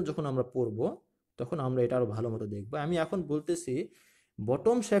মেকানিজম যখন আমরা পড়ব তখন আমরা এটা আরো ভালো মতো দেখবো। আমি এখন বলতেছি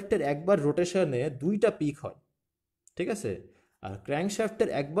বটম শ্যাফটের একবার রোটেশনে দুইটা পিক হয়, ঠিক আছে। আর ক্র্যাঙ্কশ্যাফটের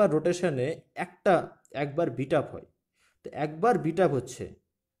একবার রোটেশনে একবার বিট আপ হয়। তো একবার বিট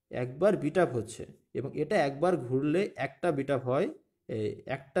আপ হচ্ছে এবং এটা একবার ঘুরলে একটা বিট আপ হয়,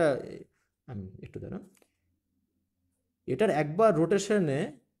 একটা, আমি একটু দাঁড়ান, এটার একবার রোটেশনে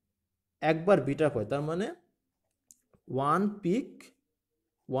একবার বিট আপ হয়, তার মানে ওয়ান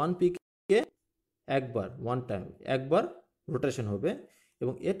পিকে ওয়ান টাইম একবার রোটেশন হবে,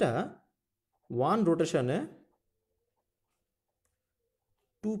 এবং এটা ওয়ান রোটেশনে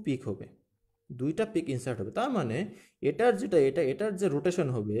টু পিক হবে, দুইটা পিক ইনসার্ট হবে। তার মানে এটার যে রোটেশন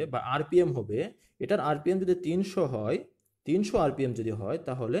হবে বা আরপিএম হবে, এটার আরপিএম যদি 300 আরপিএম যদি হয়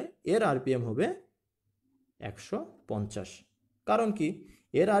তাহলে এর আরপিএম হবে 150। কারণ কি,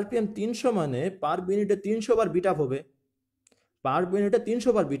 এর আরপিএম 300 মানে পার মিনিটে 300 বার বিট আপ হবে। পার মিনিটে 300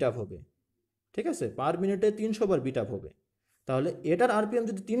 বার বিট আপ হবে, ঠিক আছে, পার মিনিটে 300 বার বিট আপ হবে। তাহলে এটার আরপিএম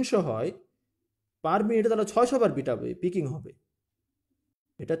যদি 300 হয়, পার মিনিটে তাহলে 600 বার বিট আপ পিকিং হবে।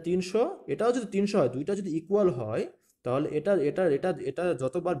 এটা 300, এটাও যদি 300 হয়, দুইটা যদি ইকুয়াল হয়, তাহলে এটা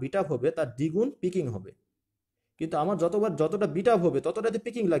যতবার বিট আপ হবে তার দ্বিগুণ পিকিং হবে। কিন্তু আমার যতটা বিট আপ হবে ততটাতে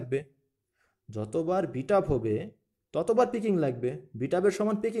পিকিং লাগবে, যতবার বিট আপ হবে ততবার পিকিং লাগবে, বিট আপের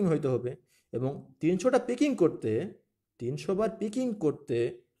সমান পিকিং হইতে হবে। এবং 300টা পিকিং করতে, 300 বার পিকিং করতে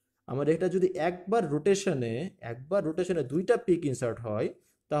আমার এটা যদি একবার রোটেশনে দুইটা পিক ইনসার্ট হয়,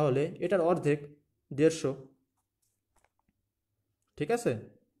 তাহলে এটার অর্ধেক, 150। ঠিক আছে,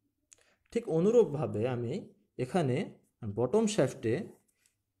 ঠিক অনুরূপভাবে আমি এখানে বটম শ্যাফটে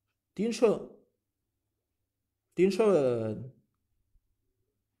 300 300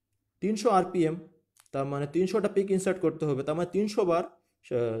 300 আরপিএম, তার মানে 300টা পিক ইনসার্ট করতে হবে, তার মানে 300 বার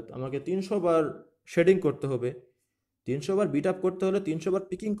আমাকে 300 বার শেডিং করতে হবে। 300 বার বিট আপ করতে হলে 300 বার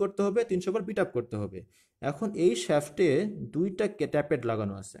পিকিং করতে হবে, 300 বার বিট আপ করতে হবে। এখন এই শ্যাফটে দুইটা ট্যাপেট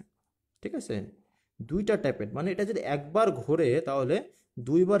লাগানো আছে, ঠিক আছে, দুইটা ট্যাপেট, মানে এটা যদি একবার ঘোরে তাহলে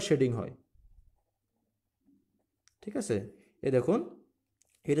 2বার শেডিং হয়। ঠিক আছে, এ দেখুন,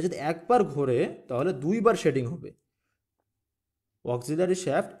 এটা যদি একবার ঘোরে তাহলে 2বার শেডিং হবে। অক্সিলারি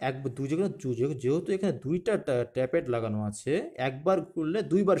শ্যাফট যেহেতু এখানে দুইটা ট্যাপেট লাগানো আছে, একবার ঘুরলে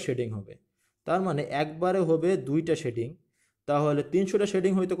 2বার শেডিং হবে, তার মানে একবারে হবে 2টা শেডিং। তাহলে 300টা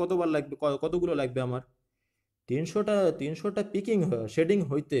শেডিং হইতে কতবার লাগবে, কতগুলো লাগবে আমার? 300টা পিকিং শেডিং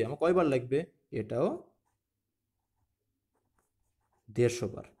হইতে আমার কয়বার লাগবে? এটাও 150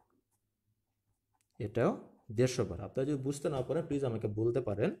 বার, এটাও 150 বার। আপনারা যদি বুঝতে না পারেন প্লিজ আমাকে বলতে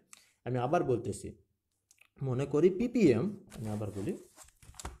পারেন। আমি আবার বলতেছি, মনে করি পিপিএম, আমি আবার বলি,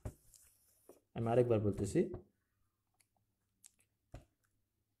 আমি আরেকবার বলতেছি,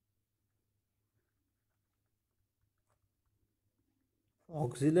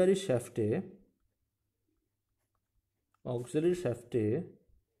 অক্সিলারি শ্যাফটে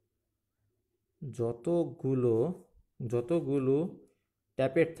যতগুলো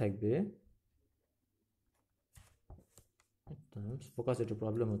ট্যাপেট থাকবে, ফোকাস একটু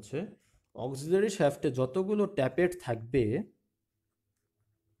প্রবলেম হচ্ছে, অক্সিলারি শ্যাফটে যতগুলো ট্যাপেট থাকবে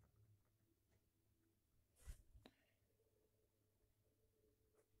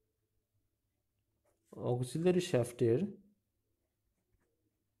অক্সিলারি শ্যাফটের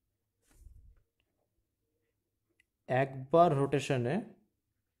একবার রোটেশনে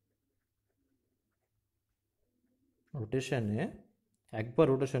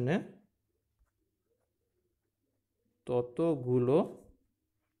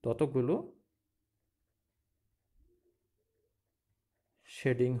ততগুলো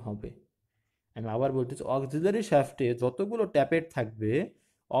শেডিং হবে। আমি আবার বলতেছি, অক্সিলারি শ্যাফটে যতগুলো ট্যাপেট থাকবে,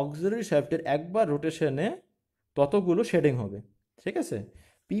 অক্সিলারি শ্যাফটের একবার রোটেশনে ততগুলো শেডিং হবে। ঠিক আছে,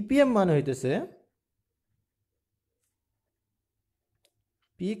 পিপিএম মানে হইতেছে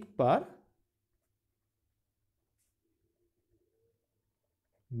পিক পার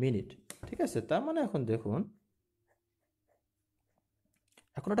মিনিট। ঠিক আছে, তার মানে এখন দেখুন,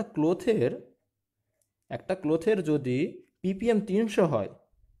 এখন একটা ক্লোথের যদি পিপিএম 300 হয়,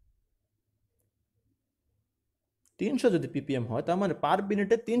 300 যদি পিপিএম হয়, তার মানে পার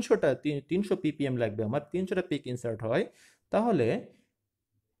মিনিটে 300 পিপিএম লাগবে আমার, 300টা পিক ইনসার্ট হয়, তাহলে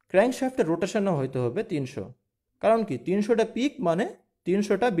ক্র্যাঙ্কশ্যাফটের রোটেশনও হইতে হবে 300। কারণ কি, 300টা পিক মানে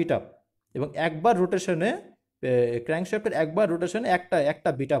 300টা বিট আপ, এবং একবার রোটেশনে ক্র্যাঙ্কশ্যাফটের একবার রোটেশনে একটা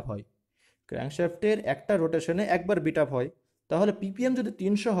বিট আপ হয়, ক্র্যাঙ্কশ্যাফটের একটা রোটেশনে একবার বিট আপ হয়। তাহলে পিপিএম যদি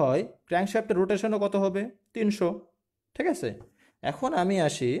 300 হয়, ক্র্যাঙ্কশ্যাফটের রোটেশনও কত হবে? 300। ঠিক আছে, এখন আমি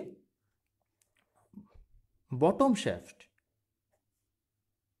আসি বটম শ্যাফট।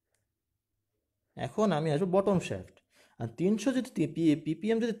 আর 300 যদি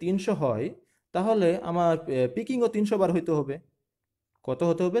পিপিএম যদি 300 হয়, তাহলে আমার পিকিংও 300 বার হইতে হবে। কত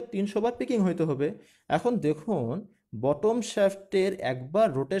হতে হবে? 300 বার পিকিং হইতে হবে। এখন দেখুন, বটম শ্যাফটের একবার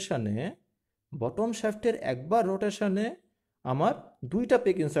রোটেশনে আমার 2টা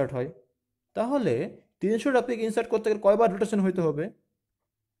পিক ইনসার্ট হয়, তাহলে 300টা পিক ইনসার্ট করতে গেলে কয়বার রোটেশন হইতে হবে?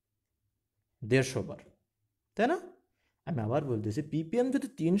 150 বার, তাই না? আমি আবার বলতেছি, পিপিএম যদি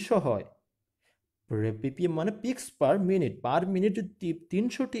 300 হয়, পিপিএম মানে পিক্স পার মিনিট যদি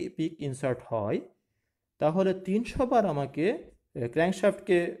 300টি পিক ইনসার্ট হয়, তাহলে 300 বার আমাকে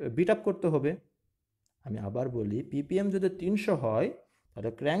ক্র্যাঙ্কশ্যাফটকে বিট আপ করতে হবে। আমি আবার বলি, পিপিএম যদি 300 হয়,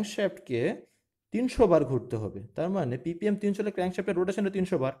 তাহলে ক্র্যাঙ্কশ্যাফটকে 300 বার ঘুরতে হবে, তার মানে পিপিএম 300 হলে ক্র্যাঙ্কশ্যাফটের রোটেশনে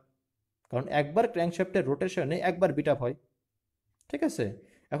 300 বার, কারণ একবার ক্র্যাঙ্কশ্যাফটের রোটেশনে একবার বিট আপ হয়। ঠিক আছে,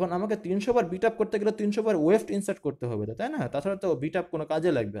 এখন আমাকে 300 বার বিট আপ করতে গেলে 300 বার ওয়েফট ইনসার্ট করতে হবে, তাই না? তাছাড়া তো বিট আপ কোনো কাজে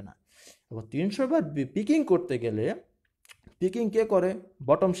লাগবে না। এখন 300 বার পিকিং করতে গেলে পিকিং কে করে?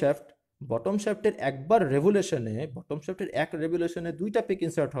 Bottom shaft. বটম শ্যাফটের এক রেভুলেশনে দুইটা পিক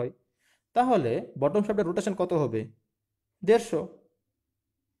ইনসার্ট হয়। তাহলে বটম শ্যাফটের রোটেশন কত হবে? 150,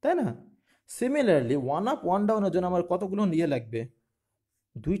 তাই না? সিমিলারলি ওয়ান আপ ওয়ান ডাউনের জন্য আমার কতগুলো ইয়ে লাগবে?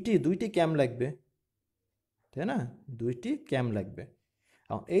 দুইটি ক্যাম লাগবে, তাই না? দুইটি ক্যাম লাগবে।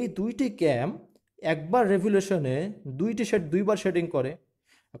 এই দুইটি ক্যাম একবার রেভুলেশনে দুইবার শেডিং করে।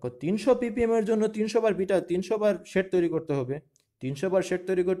 এখন 300 ppm এর জন্য 300 বার শেড তৈরি করতে হবে। 300 বার শেড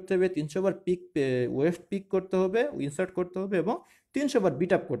তৈরি করতে হবে, 300 বার ওয়েফট পিক করতে হবে, ইনসার্ট করতে হবে, এবং 300 বার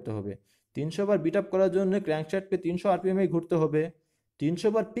বিট আপ করতে হবে। 300 বার বিট আপ করার জন্য ক্র্যাঙ্কশ্যাফটকে 300 rpm এ ঘুরতে হবে। 300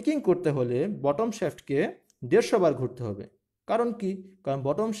 বার পিকিং করতে হলে বটম শ্যাফটকে 150 বার ঘুরতে হবে। কারণ কি? কারণ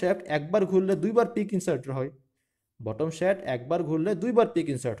বটম শ্যাফট একবার ঘুরলে দুইবার পিক ইনসার্ট হয়। বটম শ্যাফট একবার ঘুরলে দুইবার পিক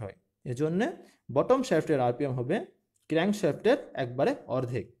ইনসার্ট হয়। এজন্য বটম শ্যাফটের আরপিএম হবে ক্র্যাঙ্ক শ্যাফটের একবারে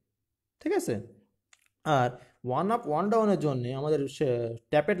অর্ধেক। ঠিক আছে? আর ওয়ান আপ ওয়ান ডাউনের জন্য আমাদের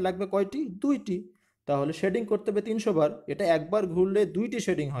ট্যাপেট লাগবে কয়টি? দুইটি। তাহলে শেডিং করতে হবে 300 বার। এটা একবার ঘুরলে দুইটি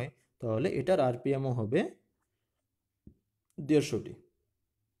শেডিং হয়, তাহলে এটার আরপিএমও হবে 150টি।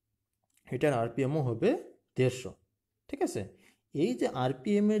 এটার আরপিএমও হবে 150। ঠিক আছে? এই যে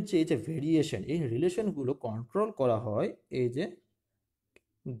আরপিএম এর যে ভেরিয়েশন, এই রিলেশনগুলো কন্ট্রোল করা হয় এই যে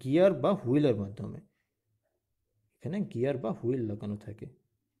গিয়ার বা হুইলের মাধ্যমে। এখানে গিয়ার বা হুইল লাগানো থাকে।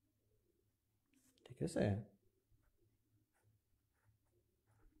 ঠিক আছে?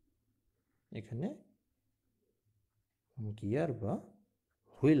 এখানে গিয়ার বা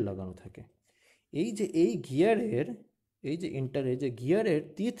হুইল লাগানো থাকে। এই গিয়ারের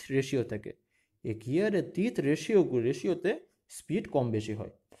টিথ রেশিও থাকে। এই গিয়ারের টিথ রেশিওতে স্পিড কম বেশি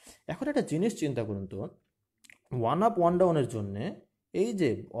হয়। এখন একটা জিনিস চিন্তা করুন তো, ওয়ান আপ ওয়ান ডাউনের জন্যে এই যে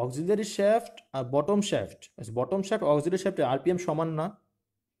অক্সিলারি শ্যাফট আর বটম শ্যাফট অক্সিলারি শ্যাফটের আরপিএম সমান না?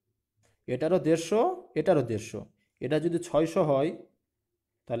 এটারও 150, এটারও 150। এটা যদি 600 হয়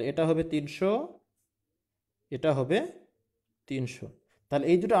তাহলে এটা হবে 300, এটা হবে 300। তাহলে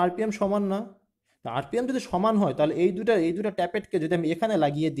এই দুটো আরপিএম সমান না? আরপিএম যদি সমান হয় তাহলে এই দুটো ট্যাপেটকে যদি আমি এখানে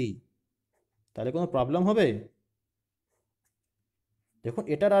লাগিয়ে দিই তাহলে কোনো প্রবলেম হবে? দেখুন,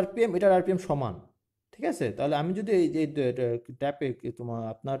 এটার আরপিএম সমান। ঠিক আছে? তাহলে আমি যদি এই যে ট্যাপে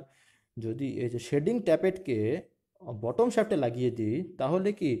আপনার যদি এই যে শেডিং ট্যাপেটকে বটম শ্যাফটে লাগিয়ে দিই তাহলে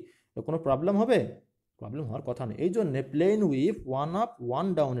কি কোনো প্রবলেম হবে? প্রবলেম হওয়ার কথা নেই। এই জন্যে plane with one up one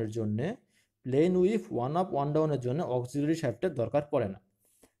ডাউনের জন্য অক্সিলারি শ্যাফটের দরকার পড়ে না।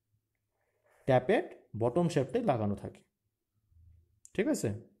 ট্যাপেট বটম শ্যাফটে লাগানো থাকে। ঠিক আছে?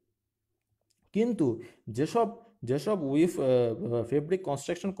 কিন্তু যেসব যেসব ফেব্রিক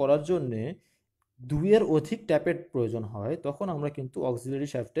কনস্ট্রাকশন করার জন্যে দুইয়ের অধিক ট্যাপেট প্রয়োজন হয় তখন আমরা কিন্তু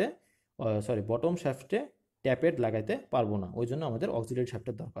বটম শ্যাফটে ট্যাপেট লাগাইতে পারবো না। ওই জন্য আমাদের অক্সিলারি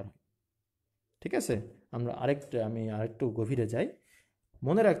শ্যাফটের দরকার হয়। ঠিক আছে? আমি আরেকটু গভীরে যাই।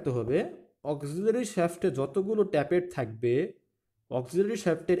 মনে রাখতে হবে, অক্সিলারি শ্যাফটে যতগুলো ট্যাপেট থাকবে অক্সিলারি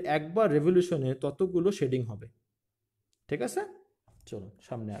শ্যাফটের একবার রেভলিউশনে ততগুলো শেডিং হবে। ঠিক আছে? চলো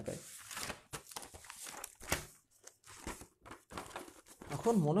সামনে আগাই।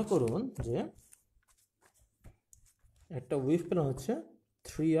 এখন মনে করুন যে একটা উইভ প্ল্যান হচ্ছে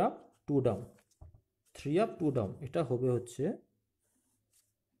 3 আপ 2 ডাউন। 3 আপ 2 ডাউন এটা হবে হচ্ছে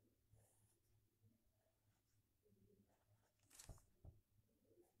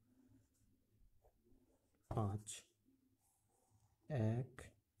 5, 1,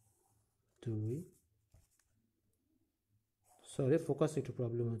 2, সরি ফোকাস একটু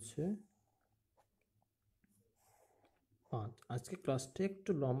প্রবলেম হচ্ছে, 5। আজকে ক্লাসটা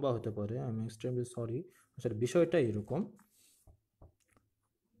একটু লম্বা হতে পারে, আমি এক্সট্রিমলি সরি। আসলে বিষয়টা এরকম,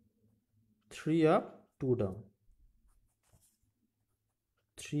 3 up 2 down,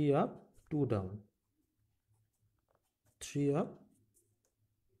 3 up 2 down, 3 up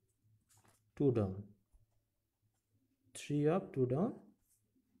 2 down, 3 up 2 down,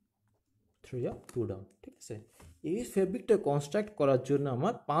 3 up 2 down. ঠিক আছে? এই ফেব্রিকটা কনস্ট্রাক্ট করার জন্য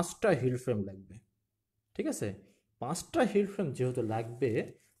আমার 5টা হিল ফ্রেম লাগবে। ঠিক আছে? 5টা হিল ফ্রেম যেহেতু লাগবে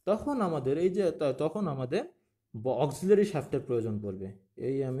তখন আমাদের অক্সিলারি শ্যাফটের প্রয়োজন পড়বে।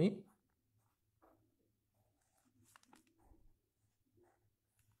 আমি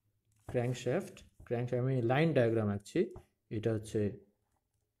ক্র্যাঙ্কশ্যাফট আমি লাইন ডায়াগ্রাম আঁকছি। এটা হচ্ছে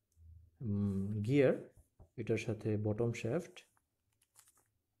গিয়ার, এটার সাথে বটম শ্যাফট,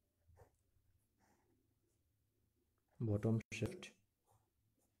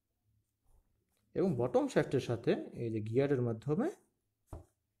 এবং বটম শ্যাফটের সাথে এই যে গিয়ারের মাধ্যমে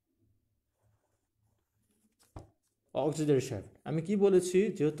অক্সিলারি শ্যাফট। আমি কি বলেছি,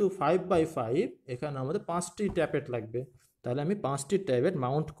 যেহেতু 5x5 এখানে আমাদের 5টি ট্যাপেট লাগবে, তাহলে আমি 5টি ট্যাপেট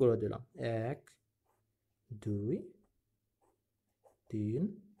মাউন্ট করে দিলাম। 1, 2, 3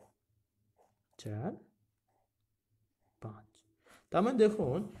 4 5। তার মানে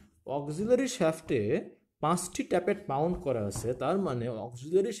দেখুন অক্সিলারি শ্যাফটে 5টি ট্যাপেট মাউন্ট করা আছে, তার মানে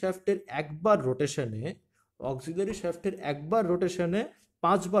অক্সিলারি শ্যাফটের একবার রোটেশনে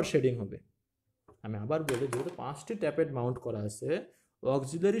 5বার শেডিং হবে। আমি আবার বলি, যেহেতু 5টি ট্যাপেট মাউন্ট করা আছে,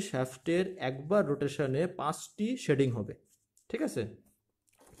 অক্সিলারি শ্যাফটের একবার রোটেশনে 5টি শেডিং হবে। ঠিক আছে,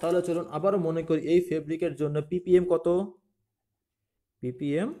 তাহলে চলুন আবারও মনে করি এই ফেব্রিকের জন্য পিপিএম কত?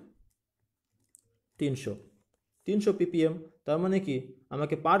 PPM 300, 300 PPM. তার মানে কি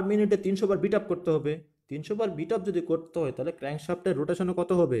আমাকে পার মিনিটে 300 বার বিট আপ করতে হবে। 300 বার বিট আপ যদি করতে হয় তাহলে ক্র্যাঙ্কশ্যাফটের রোটেশনে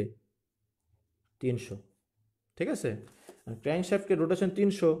কত হবে? 300। ঠিক আছে, ক্র্যাঙ্কশ্যাফটের রোটেশন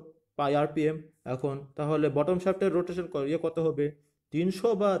 300 পাই আরপিএম। এখন তাহলে বটম শ্যাফটের রোটেশন কত হবে? 300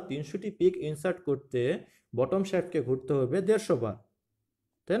 বা 300টি পিক ইনসার্ট করতে বটম শ্যাফটকে ঘুরতে হবে 150 বার,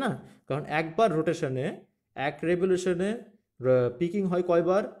 তাই না? কারণ একবার রোটেশনে, এক রেভলিউশনে পিকিং হয়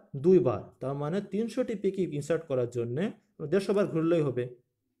কয়বার? 2 বার। তার মানে 300টি পিকিং ইনসার্ট করার জন্য 150 বার ঘুরলেই হবে,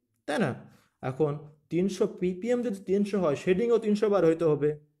 তাই না? এখন 300 পিপিএম যদি 300 হয়, শেডিংও 300 বার হইতে হবে,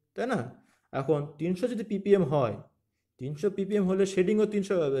 তাই না? এখন 300 যদি পিপিএম হয়, 300 পিপিএম হলে শেডিংও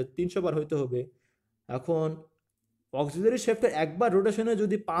 300 বার হইতে হবে। এখন অক্সিলারি শ্যাফটের একবার রোটেশনে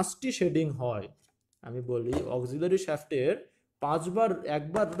যদি 5টি শেডিং হয়, আমি বলি অক্সিলারি শ্যাফটের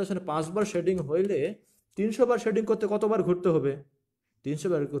একবার রোটেশনে 5বার শেডিং হইলে 300 বার শেডিং করতে কতবার ঘুরতে হবে? 300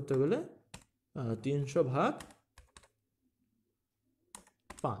 বার করতে গেলে 300 ভাগ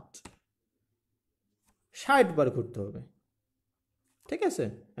 5, 60 বার ঘুরতে হবে। ঠিক আছে,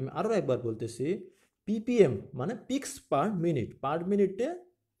 আমি আরও একবার বলতেছি, পিপিএম মানে পিক্স পার মিনিটে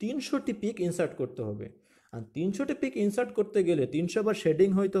 300টি পিক ইনসার্ট করতে হবে। আর 300টি পিক ইনসার্ট করতে গেলে 300 বার শেডিং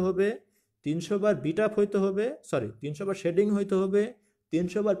হইতে হবে, 300 বার বিট আপ হইতে হবে, 300 বার শেডিং হইতে হবে,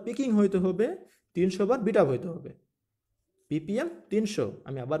 300 বার পিকিং হইতে হবে, 300 বার বিট আপ হইতে হবে। পিপিএম 300।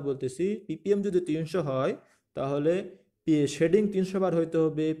 আমি আবার বলতেছি, পিপিএম যদি 300 হয় তাহলে শেডিং 300 বার হইতে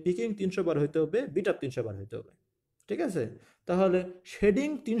হবে, পিকিং 300 বার হইতে হবে, বিট আপ 300 বার হইতে হবে। ঠিক আছে, তাহলে শেডিং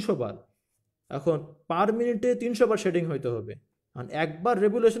 300 বার। এখন পার মিনিটে 300 বার শেডিং হইতে হবে। আর একবার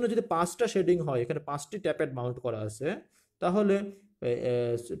রেগুলেশনে যদি 5টা শেডিং হয়, এখানে 5টি ট্যাপেট মাউন্ট করা আছে, তাহলে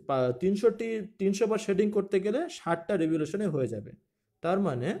 300 বার শেডিং করতে গেলে 60টা রেগুলেশনে হয়ে যাবে। তার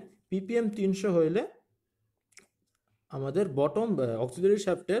মানে পিপিএম 300 হইলে আমাদের বটম অক্সিলারি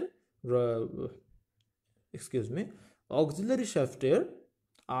শ্যাফটের অক্সিলারি শ্যাফটের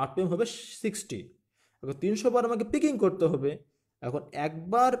আরপিএম হবে 60। এখন 300 বার আমাকে পিকিং করতে হবে। এখন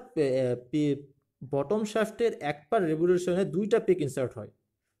একবার বটম শ্যাফটের একবার রেভলিউশনে 2টা পিক ইনসার্ট হয়,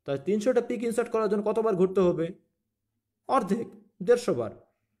 তাই 300টা পিক ইনসার্ট করার জন্য কতবার ঘুরতে হবে? অর্ধেক, 150 বার।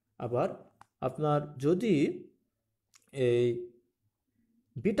 আবার আপনার যদি এই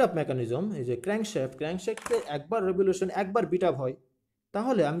বিট আপ মেকানিজম, এই যে ক্র্যাঙ্কশ্যাফটে একবার রেভলিউশন একবার বিট আপ হয়,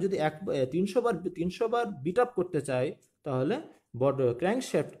 তাহলে আমি যদি 300 বার বিট আপ করতে চাই, তাহলে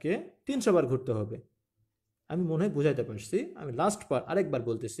ক্র্যাঙ্কশ্যাফটকে 300 বার ঘুরতে হবে। আমি মনে হয় বুঝাইতে পারছি। আমি লাস্ট বার আরেকবার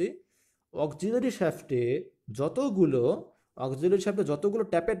বলতেছি, অক্সিলারি শ্যাফটে যতগুলো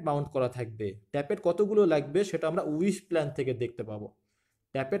ট্যাপেট মাউন্ট করা থাকবে, ট্যাপেট কতগুলো লাগবে সেটা আমরা উইশ প্ল্যান থেকে দেখতে পাবো।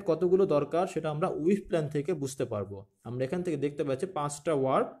 ট্যাপেট কতগুলো দরকার সেটা আমরা উইশ প্ল্যান থেকে বুঝতে পারবো। আমরা এখান থেকে দেখতে পাচ্ছি 5টা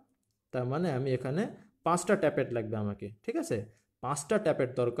ওয়ার্ড, তার মানে আমি এখানে 5টা ট্যাপেট লাগবে আমাকে। ঠিক আছে, 5টা ট্যাপেট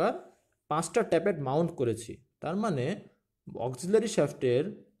দরকার, 5টা ট্যাপেট মাউন্ট করেছি, তার মানে অক্সিলারি শ্যাফটের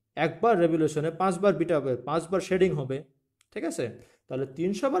একবার রেভলিউশনে 5বার বিট হবে, 5বার শেডিং হবে। ঠিক আছে, তাহলে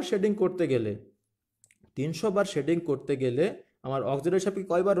 300 বার শেডিং করতে গেলে আমার অক্সিলারি শ্যাফটকে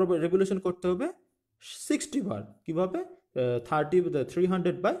কয়বার রেভলিউশন করতে হবে? 60 বার। কিভাবে?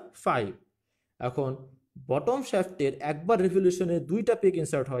 300/5। এখন বটম শ্যাফটের একবার রেভলিউশনে 2টা পিক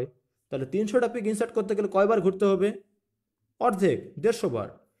ইনসার্ট হয়, তাহলে 300টা পিক ইনসার্ট করতে গেলে কয়বার ঘুরতে হবে? অর্ধেক, 150 বার।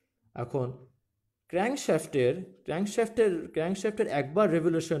 এখন ক্র্যাঙ্কশ্যাফটের একবার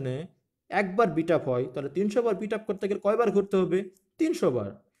রেভলিউশনে একবার বিট আপ হয়, তাহলে 300 বার বিট আপ করতে গেলে কয়বার ঘুরতে হবে? 300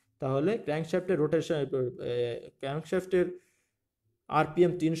 বার। তাহলে ক্র্যাঙ্কশ্যাফটের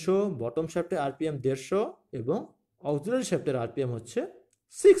আরপিএম 300, বটম শ্যাফটের আরপিএম 150 এবং অক্সিলারি শ্যাফটের আরপিএম হচ্ছে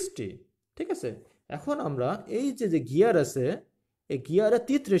 60। ঠিক আছে, এখন আমরা এই যে গিয়ার আছে, এই গিয়ারে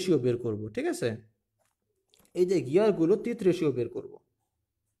টিথ রেশিও বের করব। ঠিক আছে, এই যে গিয়ারগুলো টিথ রেশিও বের করব।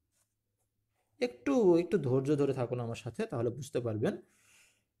 একটু একটু ধৈর্য ধরে থাকুন আমার সাথে, তাহলে বুঝতে পারবেন।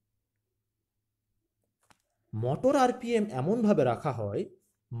 মোটর আরপিএম এমনভাবে রাখা হয়,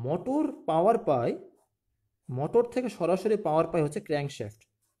 মোটর থেকে সরাসরি পাওয়ার পায় হচ্ছে ক্র্যাঙ্কশ্যাফট।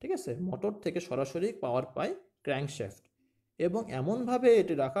 ঠিক আছে, মোটর থেকে সরাসরি পাওয়ার পায় ক্র্যাঙ্কশ্যাফট, এবং এমনভাবে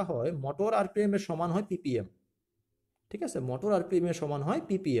এটি রাখা হয় মোটর আরপিএম এর সমান হয় পিপিএম। ঠিক আছে, মোটর আরপিএম এর সমান হয়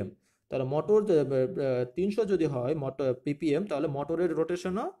পিপিএম। তাহলে মোটর 300 যদি হয় মোটর পিপিএম, তাহলে মোটরের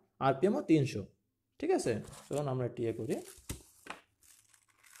রোটেশনও আরপিএমও 300। ঠিক আছে, তখন আমরা টিএ করি।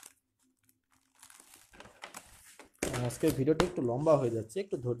 আজকের ভিডিওটা একটু লম্বা হয়ে যাচ্ছে,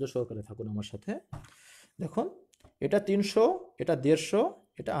 একটু ধৈর্য সহকারে থাকুন আমার সাথে। দেখুন, এটা 300, এটা 150,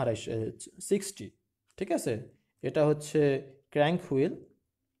 এটা 250, 60। ঠিক আছে, এটা হচ্ছে ক্র্যাঙ্ক হুইল,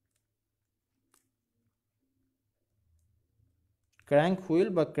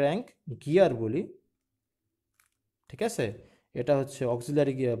 বা ক্র্যাঙ্ক গিয়ার বলি। ঠিক আছে, এটা হচ্ছে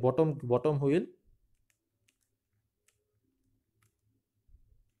অক্সিলারি গিয়ার, বটম হুইল,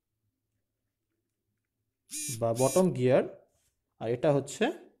 বা বটম গিয়ার। আর এটা হচ্ছে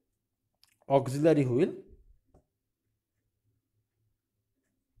auxiliary wheel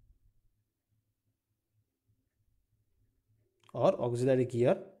or auxiliary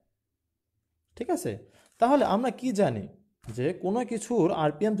gear. ঠিক আছে, তাহলে আমরা কি জানি যে কোনো কিছুর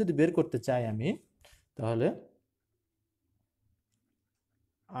আরপিএম যদি বের করতে চাই আমি, তাহলে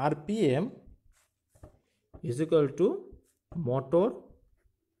RPM is equal to motor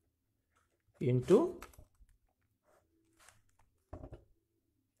into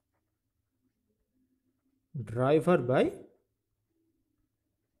driver by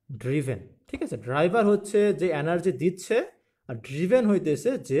driven. ঠিক আছে, ড্রাইভার হচ্ছে যে এনার্জি দিচ্ছে, আর ড্রিভেন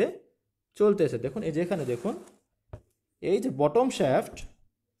হইতেছে যে চলতেছে। দেখুন এই যে এখানে দেখুন, এই যে বটম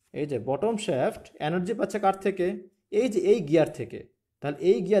শ্যাফট, এনার্জি পাচ্ছে কার থেকে? এই যে এই গিয়ার থেকে। তাহলে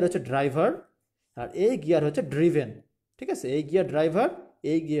এই গিয়ার হচ্ছে ড্রাইভার, আর এই গিয়ার হচ্ছে ড্রিভেন। ঠিক আছে, এই গিয়ার ড্রাইভার,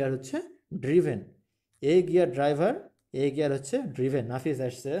 এই গিয়ার হচ্ছে ড্রিভেন। এই গিয়ার ড্রাইভার, এই গিয়ার হচ্ছে ড্রিভেন। নাফিস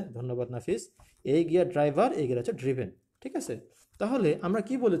আসছে, ধন্যবাদ নাফিস। এই গিয়ার ড্রাইভার, এই গিয়ার হচ্ছে ড্রিভেন। ঠিক আছে, তাহলে আমরা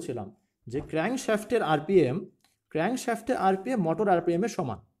কি বলেছিলাম যে ক্র্যাঙ্কশ্যাফটের আরপিএম মোটর আরপিএম এর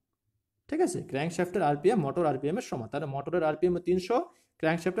সমান। ঠিক আছে, ক্র্যাঙ্কশ্যাফটের আরপিএম মোটর আরপিএম এর সমান, তাহলে মোটরের আরপিএম 300,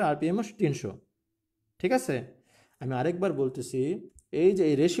 ক্র্যাঙ্কশ্যাফটের আরপিএম 300। ঠিক আছে, আমি আরেকবার বলতেছি, এই যে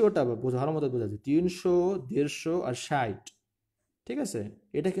এই রেশিওটা ভালো মতো বোঝা যায়, 300, 150 আর 60। ঠিক আছে,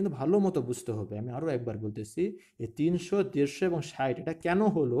 এটা কিন্তু ভালো মতো বুঝতে হবে। আমি আরও একবার বলতেছি, এই 300, 150 এবং 60 এটা কেন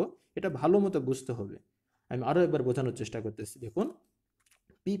হলো, এটা ভালো মতো বুঝতে হবে। আমি আরও একবার বোঝানোর চেষ্টা করতেছি। দেখুন,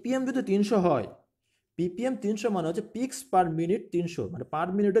 পিপিএম যদি 300 হয়, পিপিএম 300 মানে হচ্ছে পিক্স পার মিনিট 300, মানে পার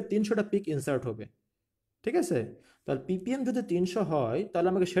মিনিটে 300টা পিক ইনসার্ট হবে। ঠিক আছে, তাহলে পিপিএম যদি 300 হয়, তাহলে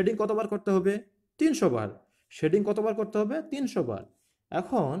আমাকে শেডিং কতবার করতে হবে? 300 বার। শেডিং কতবার করতে হবে? 300 বার।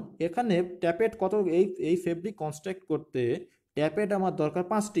 এখন এখানে ট্যাপেট কত, এই ফেব্রিক কনস্ট্রাক্ট করতে ট্যাপেট আমার দরকার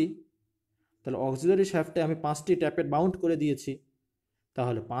 5টি। তাহলে অক্সিলারি শ্যাফটে আমি 5টি ট্যাপেট মাউন্ট করে দিয়েছি।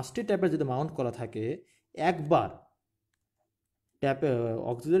 তাহলে 5টি ট্যাপেট যদি মাউন্ট করা থাকে, একবার ট্যাপে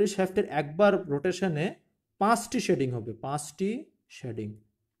অক্সিলারি শ্যাফটের একবার রোটেশনে 5টি শেডিং হবে, 5টি শেডিং।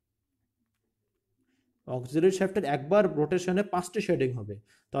 অক্সিলারি শ্যাফটের একবার রোটেশনে 5টি শেডিং হবে।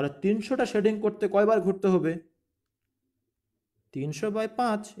 তাহলে 300টা শেডিং করতে কয়বার ঘুরতে হবে?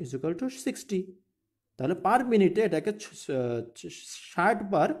 300/5 ইজ ইকুয়াল টু 60। তাহলে পার মিনিটে এটাকে 60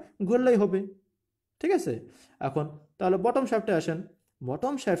 বার ঘুরলেই হবে। ঠিক আছে, এখন তাহলে বটম শ্যাফটে আসেন।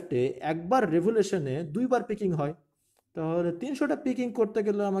 বটম শ্যাফটে একবার রেভুলেশনে 2বার পিকিং হয়। তাহলে 300টা পিকিং করতে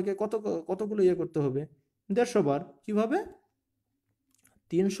গেলে আমাকে কতগুলো ইয়ে করতে হবে? 150 বার। কিভাবে?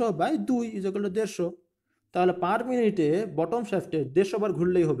 300/2 ইজ ইকুয়াল টু 150। তাহলে পার মিনিটে বটম শ্যাফটে 150 বার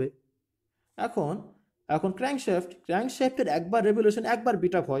ঘুরলেই হবে। এখন এখন ক্র্যাঙ্কশ্যাফটের একবার রেভলিউশন একবার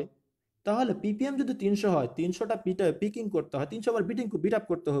বিট আপ হয়। তাহলে পিপিএম যদি 300 হয়, 300টা পিকিং করতে হয়, 300 বার বিট আপ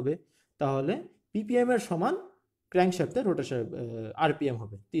করতে হবে। তাহলে পিপিএম এর সমান ক্র্যাঙ্কশ্যাফটের রোটেশন আরপিএম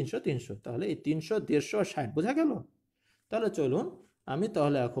হবে 300, 300। তাহলে এই 300, 150 আর 60 বোঝা গেল। তাহলে চলুন আমি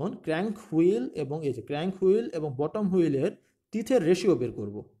তাহলে এখন ক্র্যাঙ্ক হুইল এবং বটম হুইলের টিথের রেশিও বের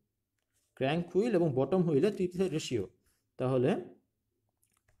করব। ক্র্যাঙ্ক হুইল এবং বটম হুইলের টিথের রেশিও। তাহলে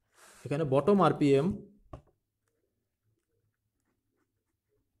এখানে bottom RPM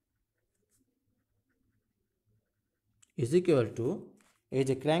is equal to, এই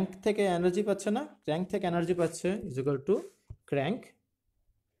যে ক্র্যাঙ্ক থেকে এনার্জি পাচ্ছে না, is equal to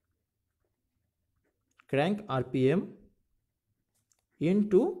crank RPM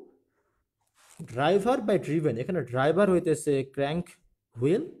into driver by driven. এখানে ড্রাইভার হইতেছে ক্র্যাঙ্ক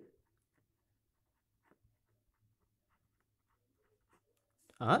হুইল,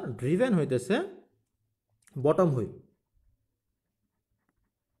 আর ড্রিভেন হইতেছে বটম হুইল।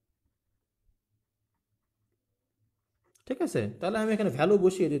 ঠিক আছে, তাহলে আমি এখানে ভ্যালু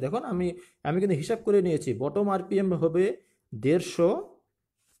বসিয়ে দিই। দেখুন আমি আমি কিন্তু হিসাব করে নিয়েছি, বটম আরপিএম হবে 150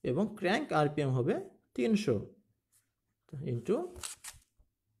 এবং ক্র্যাঙ্ক আরপিএম হবে 300 ইন্টু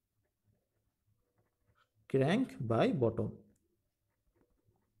ক্র্যাঙ্ক বাই বটম।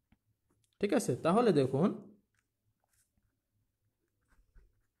 ঠিক আছে, তাহলে দেখুন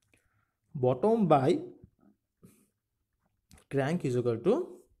bottom by crank is equal to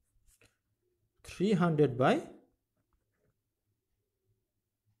 300 by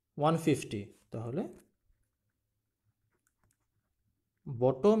 150। তাহলে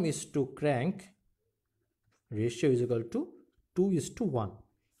bottom is two crank ratio is equal to 2:1।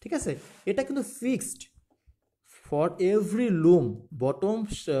 ঠিক আছে, এটা কিন্তু ফিক্সড ফর এভরি লুম।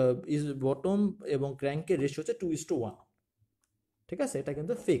 বটম এবং ক্র্যাঙ্কের রেশিও হচ্ছে 2:1। ঠিক আছে, এটা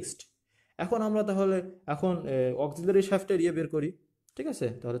কিন্তু ফিক্সড। এখন আমরা তাহলে অক্সিলারি শ্যাফটের বের করি। ঠিক আছে,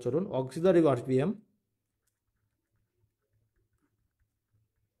 তাহলে চলুন auxiliary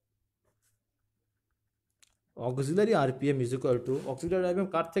RPM is equal to auxiliary RPM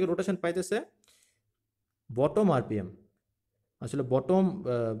কার থেকে রোটেশন পাইতেছে? বটম আরপিএম, আসলে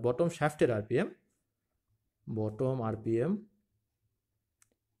bottom শ্যাফটের RPM, bottom RPM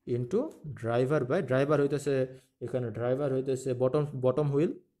into driver by driver হইতেছে, এখানে ড্রাইভার হইতেছে বটম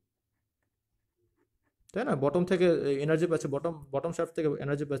হুইল, তাই না? বটম থেকে এনার্জি পাচ্ছে, বটম শ্যাফট থেকে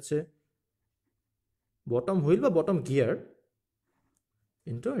এনার্জি পাচ্ছে বটম হুইল বা বটম গিয়ার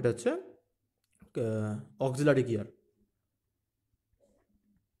ইন্টু এটা হচ্ছে অক্সিলারি গিয়ার।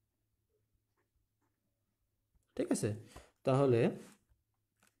 ঠিক আছে,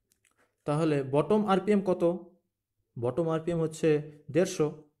 তাহলে বটম আরপিএম কত? বটম আরপিএম হচ্ছে 150,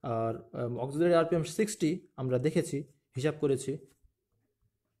 আর অক্সিলারি আরপিএম 60, আমরা দেখেছি, হিসাব করেছি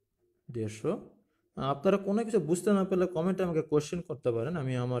 150। আপনারা কোনো কিছু বুঝতে না পারলে কমেন্টে আমাকে কোশ্চেন করতে পারেন,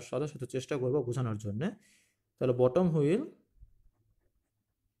 আমি আমার সাথে সাথে চেষ্টা করবো বোঝানোর জন্য। তাহলে বটম হুইল,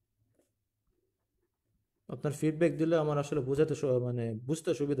 আপনার ফিডব্যাক দিলে আমার আসলে বোঝাতে মানে বুঝতে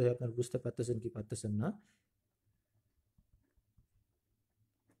সুবিধা হয়, আপনার বুঝতে পারতেছেন কি পারতেছেন না।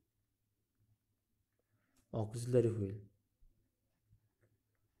 অক্সিলারি হুইল,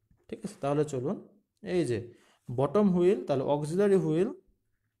 ঠিক আছে, তাহলে চলুন এই যে বটম হুইল, তাহলে auxiliary wheel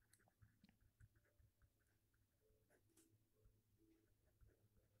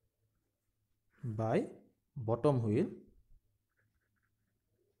by bottom wheel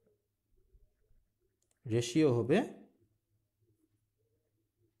ratio হবে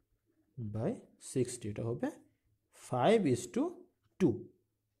বাই 60, এটা হবে 5:2।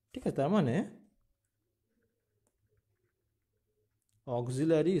 ঠিক আছে, তার মানে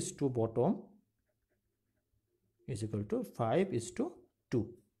auxiliary is to bottom is equal to 5:2।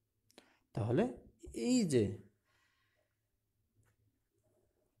 তাহলে এই যে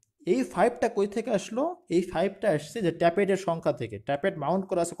এই 5টা কই থেকে আসলো? এই 5টা আসছে যে ট্যাপেটের সংখ্যা থেকে। ট্যাপেট মাউন্ট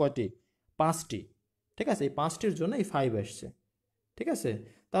করা আছে কয়টি? 5টি। ঠিক আছে, এই 5টির জন্য এই 5 আসছে। ঠিক আছে,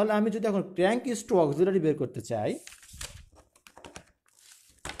 তাহলে আমি যদি এখন ক্র্যাঙ্ক ইজ টু অক্সিলারি বের করতে চাই,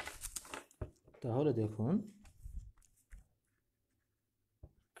 তাহলে দেখুন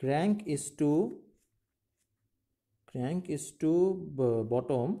crank is to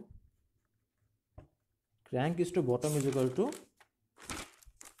bottom, crank is to bottom is equal to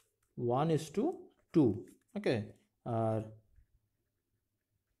 1:2। Okay, R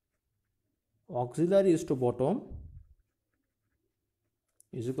auxiliary is to bottom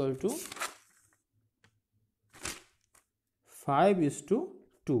is equal to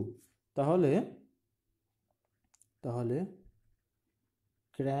 5:2। তাহলে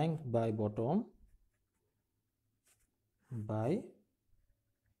crank by bottom by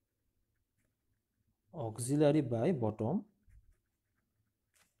auxiliary by bottom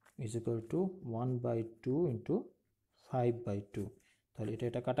is equal to 1/2 into 5/2। তাহলে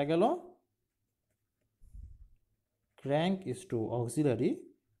এটা কাটা গেল। Crank is two auxiliary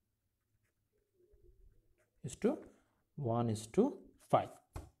is two 1:5।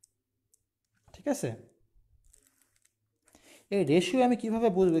 ঠিক আছে, এই ratio আমি কিভাবে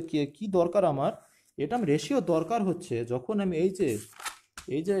বুঝবো, কি দরকার আমার? এটা আমি রেশিও দরকার হচ্ছে যখন আমি এই যে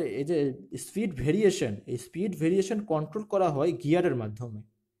স্পিড ভেরিয়েশন, এই স্পিড ভেরিয়েশন কন্ট্রোল করা হয় গিয়ারের মাধ্যমে।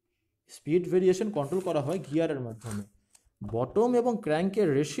 স্পিড ভেরিয়েশন কন্ট্রোল করা হয় গিয়ারের মাধ্যমে। বটম এবং ক্র্যাঙ্কের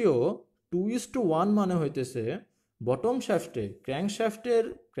রেশিও 2:1 মানে হইতেছে বটম শ্যাফটে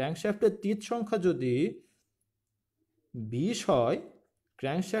ক্র্যাঙ্কশ্যাফটের তিত সংখ্যা যদি 20 হয়,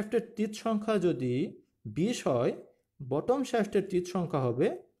 ক্র্যাঙ্কশ্যাফটের তিত সংখ্যা যদি 20 হয়, বটম শ্যাফটের তিত সংখ্যা হবে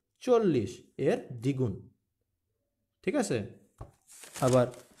 40, এর দ্বিগুণ। ঠিক আছে, আবার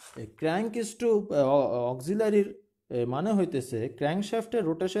ক্র্যাঙ্ক ইজ টু অক্সিলারির মানে হইতেছে ক্র্যাঙ্কশ্যাফটের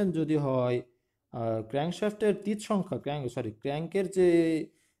রোটেশন যদি হয়, ক্র্যাঙ্কশ্যাফটের তিত সংখ্যা ক্র্যাঙ্কের যে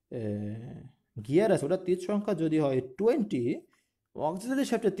গিয়ার আছে ওটা তিত সংখ্যা যদি হয় 20, অক্সিলারি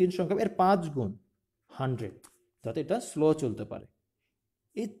শ্যাফটের তিত সংখ্যা এর 5 গুণ 100, যাতে এটা স্লো চলতে পারে।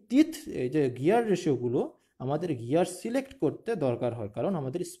 এই যে গিয়ার রেশিওগুলো আমাদের গিয়ার সিলেক্ট করতে দরকার হয়, কারণ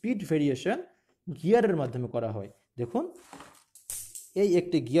আমাদের স্পিড ভেরিয়েশন গিয়ারের মাধ্যমে করা হয়। দেখুন এই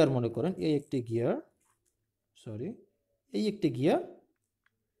একটি গিয়ার মনে করেন, এই একটি গিয়ার, সরি, এই একটি গিয়ার,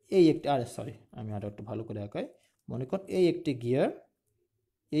 এই একটি, আরে সরি আমি আরো একটু ভালো করে আঁকাই। মনে কর এই একটি গিয়ার,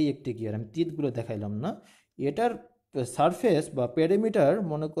 এই একটি গিয়ার, আমি তীরগুলো দেখাইলাম না। এটার সারফেস বা পেরিমিটার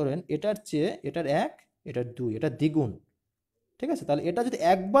মনে করেন এটার চেয়ে এটার এক, এটার দুই, এটা দ্বিগুণ। ঠিক আছে, তাহলে এটা যদি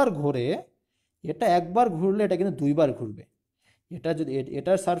একবার ঘোরে, এটা একবার ঘুরলে এটা কিন্তু দুইবার ঘুরবে। এটা যদি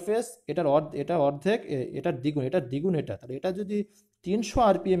এটার সারফেস, এটা অর্ধেক, এটার দ্বিগুণ, এটার দ্বিগুণ এটা, তাহলে এটা যদি 300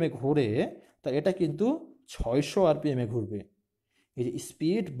 RPM ঘোরে, তা এটা কিন্তু 600 RPM ঘুরবে। এই যে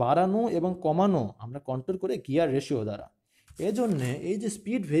স্পিড বাড়ানো এবং কমানো আমরা কন্ট্রোল করে গিয়ার রেশিও দ্বারা। এজন্যে এই যে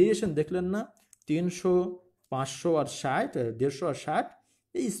স্পিড ভেরিয়েশন দেখলেন না, 300, 500 আর 60, 150 আর 60,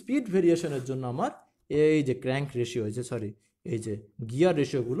 এই স্পিড ভেরিয়েশনের জন্য আমার এই যে ক্র্যাঙ্ক রেশিও, এই যে সরি, এই যে গিয়ার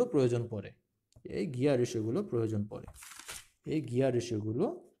রেশিওগুলো প্রয়োজন পড়ে, এই গিয়ার রেশিওগুলো প্রয়োজন পড়ে, এই গিয়ার রেশিওগুলো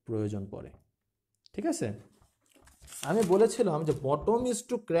প্রয়োজন পড়ে। ঠিক আছে, আমি বলেছিলাম যে bottom is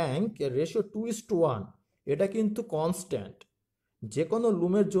two crank ratio 2:1, এটা কিন্তু কনস্ট্যান্ট। যে কোনো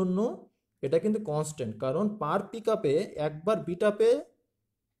লুমের জন্য এটা কিন্তু কনস্ট্যান্ট, কারণ পার পিক আপে একবার বিটাপে,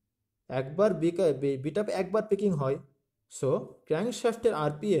 বিটাপে একবার পিকিং হয়। সো ক্র্যাঙ্ক শ্যাফটের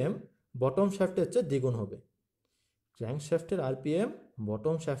আরপিএম বটম শ্যাফটের চেয়ে দ্বিগুণ হবে, ক্র্যাঙ্ক শ্যাফটের আরপিএম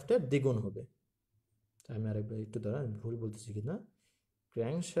বটম শ্যাফটের দ্বিগুণ হবে। আমি আরেকবার একটু দাঁড়ান, আমি ভুল বলতেছি কিনা,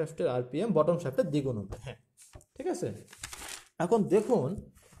 ক্র্যাঙ্ক শ্যাফটের আরপিএম বটম শ্যাফটের দ্বিগুণ হবে, হ্যাঁ ঠিক আছে। এখন দেখুন,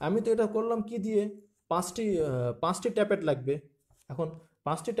 আমি তো এটা করলাম কি দিয়ে, পাঁচটি ট্যাপেট লাগবে। এখন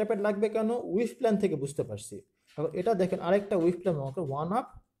পাঁচটি ট্যাপেট লাগবে কেন, উইফ প্ল্যান থেকে বুঝতে পারছি। এখন এটা দেখেন আরেকটা উইফ প্ল্যান, আমাকে 1 আপ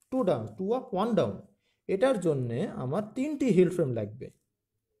 2 ডাউন, 2 আপ 1 ডাউন। এটার জন্যে আমার 3টি হিল ফ্রেম লাগবে,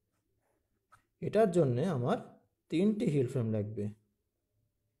 এটার জন্যে আমার 3টি হিল ফ্রেম লাগবে।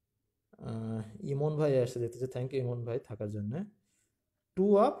 ইমন ভাই আসছে দেখতেছে, থ্যাংক ইউ ইমন ভাই থাকার জন্যে। 2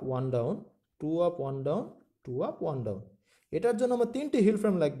 up 1 down, 2 up 1 down, 2 up 1 down, এটার জন্য আমার 3টি হিল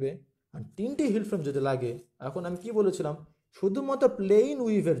ফ্রেম লাগবে। আর 3টি হিল ফ্রেম যদি লাগে, এখন আমি কি বলেছিলাম, শুধুমাত্র প্লেইন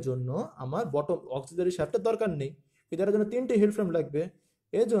উইভের জন্য আমার বটম অক্সিলারি শ্যাফটের দরকার নেই, এটার জন্য 3টি হিল ফ্রেম লাগবে।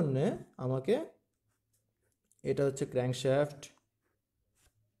 এজন্যে আমাকে, এটা হচ্ছে ক্র্যাঙ্ক শ্যাফট,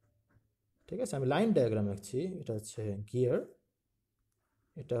 ঠিক আছে, আমি লাইন ডায়াগ্রাম আঁকছি, এটা হচ্ছে গিয়ার,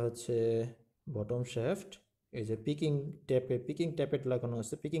 এটা হচ্ছে বটম শ্যাফট। এই যে পিকিং ট্যাপেট লাগানো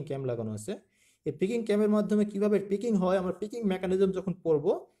আছে, পিকিং ক্যাম লাগানো আছে। এই পিকিং ক্যামের মাধ্যমে কিভাবে পিকিং হয়, আমরা পিকিং মেকানিজম যখন পড়ব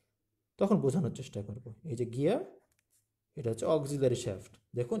তখন বোঝানোর চেষ্টা করব। এই যে গিয়ার, এটা হচ্ছে অক্সিলারি শ্যাফট।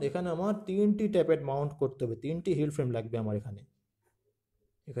 দেখুন এখানে আমার 3টি ট্যাপেট মাউন্ট করতে হবে, 3টি হিল ফ্রেম লাগবে আমার এখানে,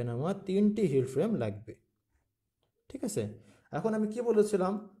 এখানে আমার 3টি হিল ফ্রেম লাগবে। ঠিক আছে, এখন আমি কি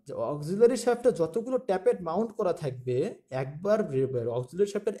বলেছিলাম, যে অক্সিলারি শ্যাফটে যতগুলো ট্যাপেট মাউন্ট করা থাকবে, একবার অক্সিলারি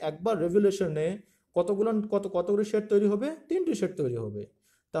শ্যাফটের একবার রেভলিউশনে কতগুলো শেড তৈরি হবে, 3টি শেড তৈরি হবে।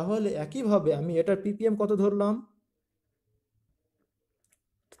 তাহলে একইভাবে আমি এটার পিপিএম কত ধরলাম,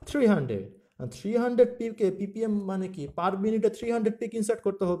 300। 300 পিপিএম মানে কি, পার মিনিটে 300 পিক ইনসার্ট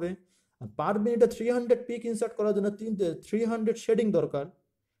করতে হবে। পার মিনিটে 300 পিক ইনসার্ট করার জন্য 300 শেডিং দরকার।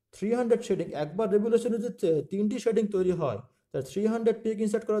 300 শেডিং, একবার রেগুলেশনে যদি 3টি শেডিং তৈরি হয়, তাহলে 300 পিক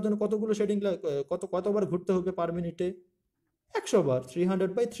ইনসার্ট করার জন্য কতগুলো শেডিং, কতবার ঘুরতে হবে পার মিনিটে, 100 বার,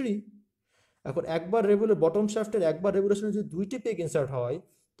 300/3। এখন একবার বটম শ্যাফটের একবার রেগুলেশনে যদি 2টি পিক ইনসার্ট হয়,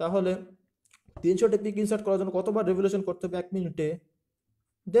 তাহলে 300টি পিক ইনসার্ট করার জন্য কতবার রেগুলেশন করতে হবে 1 মিনিটে,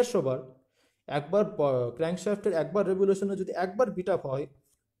 150 বার। একবার ক্র্যাঙ্কশ্যাফটের একবার রেগুলেশনে যদি একবার বিট আপ হয়,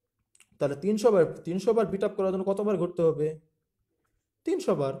 তাহলে 300 বার বিট আপ করার জন্য কতবার ঘুরতে হবে,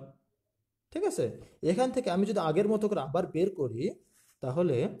 300 বার। ঠিক আছে, এখান থেকে আমি যদি আগের মতো করে আবার বের করি,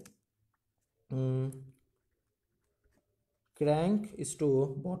 তাহলে crank is to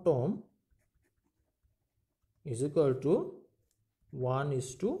bottom is equal to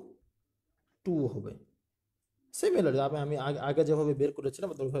 1:2 হবে। সিমিলার আমি আগে যেভাবে বের করেছিলাম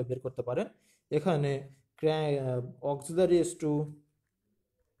ওইভাবে বের করতে পারেন। এখানে auxiliary is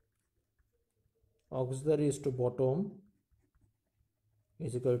to bottom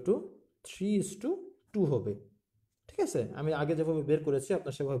is equal to 3:2 হবে। ঠিক আছে, আমি আগে যেভাবে বের করেছি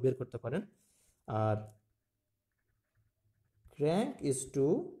আপনার সেভাবে বের করতে পারেন। আর ক্র্যাঙ্ক ইজ টু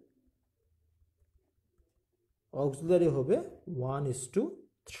অক্সিলারি হবে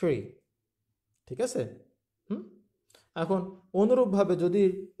 1:3। ঠিক আছে, এখন অনুরূপভাবে যদি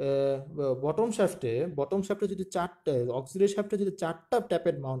বটম শ্যাফটে যদি 4টে অক্সিলারি শ্যাফটে যদি 4টা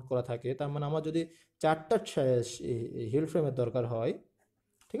ট্যাপেট মাউন্ট করা থাকে, তার মানে আমার যদি 4টা হিল ফ্রেমের দরকার হয়,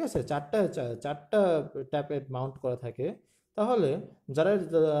 ঠিক আছে, চারটা ট্যাপেট মাউন্ট করা থাকে, তাহলে যারা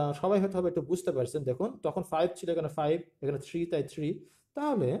সবাই হয়তো হবে একটু বুঝতে পারছেন, দেখুন তখন 5 ছিল, এখানে 5, এখানে 3, তাই 3।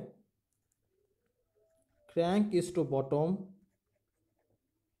 তাহলে ক্র্যাঙ্ক ইজ টু বটম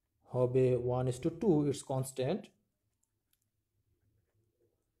হবে 1:2, it's constant.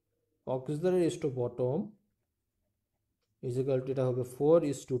 Auxiliary is to bottom is equal to, এটা হবে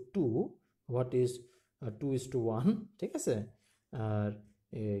 4:2, হোয়াট ইজ 2:1, ঠিক আছে। আর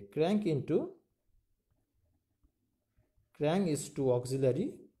ক্র্যাঙ্ক ইজ টু অক্সিলারি,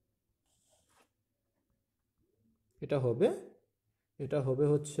 এটা হবে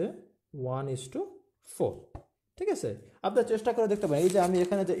হচ্ছে 1:4, ঠিক আছে। আপনার চেষ্টা করে দেখতে পারেন, এই যে আমি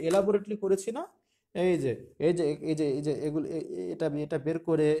এখানে যে এলাবোরেটলি করেছি না, এই যে এগুলো এটা এটা বের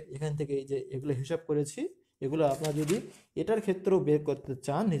করে এখান থেকে এই যে এগুলো হিসাব করেছি, এগুলো আপনার যদি এটার ক্ষেত্রেও বের করতে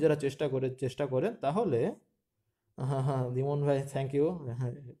চান, নিজেরা চেষ্টা করেন, তাহলে হ্যাঁ হ্যাঁ লিমন ভাই, থ্যাংক ইউ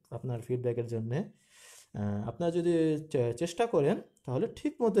আপনার ফিডব্যাকের জন্যে। আপনারা যদি চেষ্টা করেন তাহলে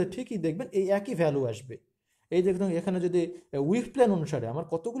ঠিকই দেখবেন এই একই ভ্যালু আসবে। এই দেখুন এখানে যদি উইফ প্ল্যান অনুসারে আমার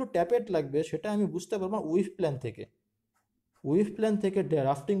কতগুলো ট্যাপেট লাগবে সেটা আমি বুঝতে পারবো উইফ প্ল্যান থেকে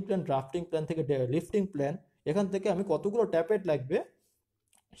ড্রাফটিং প্ল্যান থেকে লিফটিং প্ল্যান, এখান থেকে আমি কতগুলো ট্যাপেট লাগবে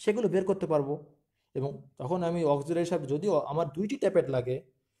সেগুলো বের করতে পারবো। এবং তখন আমি অক্সিলারি শাফট, যদিও আমার 2টি ট্যাপেট লাগে,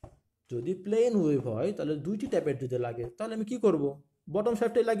 যদি প্লেন ওয়েভ হয় তাহলে 2টি ট্যাপেট যদি লাগে তাহলে আমি কি করব, বটম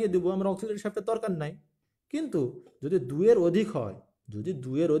শাফটে লাগিয়ে দেবো, আমার অক্সিলারি শাফটের দরকার নাই। কিন্তু যদি দুইয়ের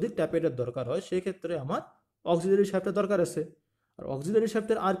অধিক ট্যাপেটের দরকার হয়, সেক্ষেত্রে আমার অক্সিলারি শাফটের দরকার আছে। আর অক্সিলারি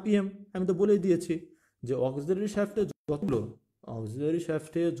শাফটের আরপিএম আমি তো বলেই দিয়েছি, যে অক্সিলারি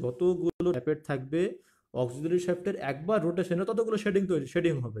ট্যাপেট থাকবে, অক্সিলারি শাফটের একবার রোটেশনে ততগুলো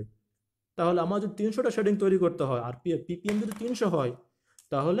শেডিং হবে। তাহলে আমার যদি 300টা শেডিং তৈরি করতে হয়, আর পিপিএম যদি 300 হয়,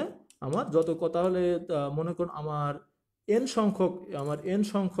 তাহলে আমার তাহলে মনে করুন আমার এন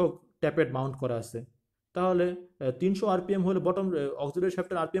সংখ্যক ট্যাপেট মাউন্ট করা আছে। তাহলে 300 আরপিএম হলে বটম অক্সিলারি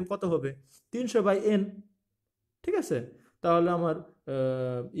শাফটের আরপিএম কত হবে, 300/n, ঠিক আছে। তাহলে আমার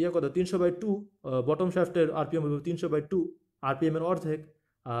কত, 300/2, বটম শাফটের আরপিএম হবে 300/2, আরপিএম এর অর্ধেক।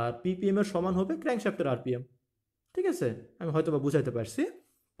 আর পিপিএম এর সমান হবে ক্র্যাঙ্ক শাফটের আরপিএম, ঠিক আছে। আমি হয়তো বা বুঝাইতে পারছি।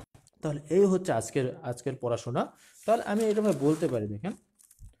 তাহলে এই হচ্ছে আজকের পড়াশোনা। তাহলে আমি এটা ভাবে বলতে পারি, দেখেন,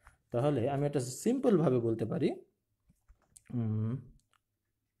 তাহলে আমি এটা সিম্পল ভাবে বলতে পারি,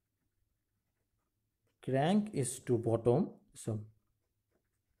 crank is to bottom, so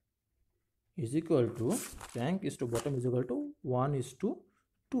is equal to crank is to bottom is equal to 1:2,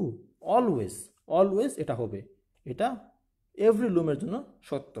 always এটা হবে, এটা এভরি লুমের জন্য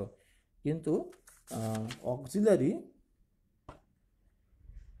সত্য। কিন্তু অক্সিলারি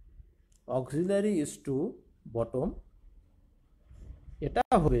ইজ টু বটম, এটা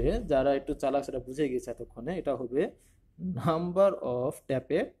হবে, যারা একটু চালাক সেটা বুঝে গেছে এতক্ষণে, এটা হবে number of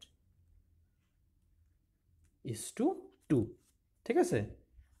tappet is two 2, ঠিক আছে।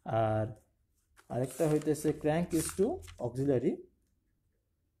 আর আরেকটা হইতেছে ক্র্যাঙ্ক ইজ টু অক্সিলারি,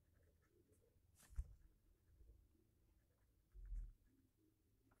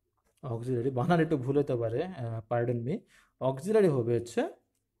 বানান একটু ভুল হতে পারে, পার্ডন মি। অক্সিলারি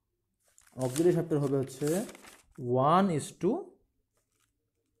শাফটের হবে হচ্ছে 1:,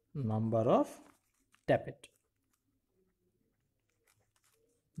 নাম্বার অফ ট্যাপেট,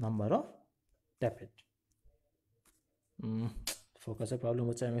 ফোকাসের প্রবলেম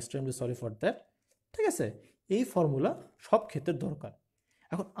হচ্ছে, I am extremely sorry for that, ঠিক আছে। এই ফর্মুলা সব ক্ষেত্রে দরকার।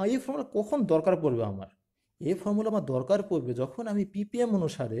 এখন এই ফর্মুলা কখন দরকার পড়বে আমার, এই ফর্মুলা আমার দরকার পড়বে যখন আমি পিপিএম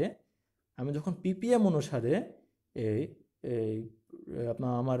অনুসারে এই এই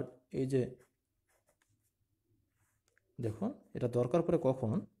আপনার আমার এই যে দেখুন, এটা দরকার পড়ে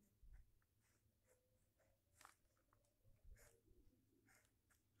কখন,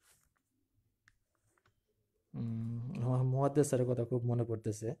 আমার মুহাদ্দেস স্যারের কথা খুব মনে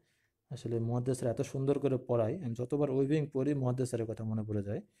পড়তেছে। আসলে মুহাদ্দেস স্যার এত সুন্দর করে পড়ায়, আমি যতবার ওয়েভিং পড়ি মুহাদ্দেস স্যারের কথা মনে পড়ে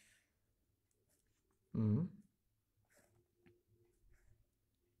যায়।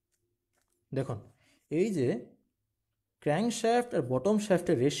 দেখুন, এই যে ক্র্যাঙ্কশ্যাফট আর বটম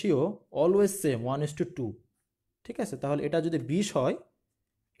শ্যাফটের রেশিও অলওয়েজ সেম 1:2, ঠিক আছে। তাহলে এটা যদি 20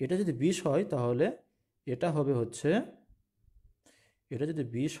 হয় তাহলে এটা হবে হচ্ছে, এটা যদি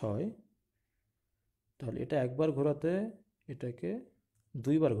 20 হয় তাহলে এটা একবার ঘোরাতে এটাকে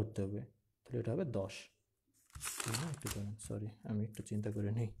 2বার ঘুরতে হবে, তাহলে এটা হবে 10। একটু সরি, আমি একটু চিন্তা করে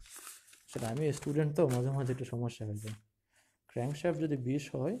নিই, সেটা আমি স্টুডেন্ট তো মাঝে মাঝে একটু সমস্যা হয়ে যায়। ক্র্যাঙ্কশ্যাফট যদি 20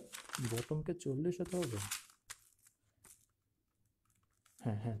 হয়, বটমকে 40 হতে হবে,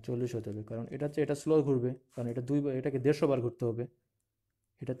 হ্যাঁ 40 হতে হবে, কারণ এটা স্লো ঘুরবে, কারণ এটা এটাকে 150 বার ঘুরতে হবে।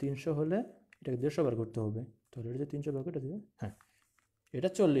 এটা 300 হলে এটাকে 150 বার ঘুরতে হবে, তাহলে এটা যে 300 বার এটা দিবে, হ্যাঁ এটা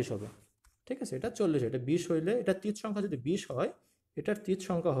 40 হবে, ঠিক আছে। এটা 40, এটা 20 হইলে, এটা তীর সংখ্যা যদি 20 হয়, এটার তীর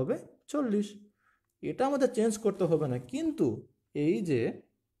সংখ্যা হবে 40। এটা আমাদের চেঞ্জ করতে হবে না। কিন্তু এই যে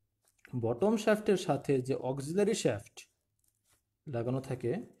বটম শ্যাফটের সাথে যে অক্সিলারি শ্যাফট লাগানো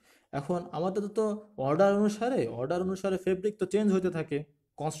থাকে, এখন আমাদের তো অর্ডার অনুসারে ফেব্রিক তো চেঞ্জ হতে থাকে,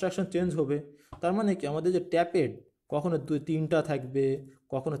 কনস্ট্রাকশন চেঞ্জ হবে। তার মানে কি আমাদের যে ট্যাপেড, কখনো দুই তিনটা থাকবে,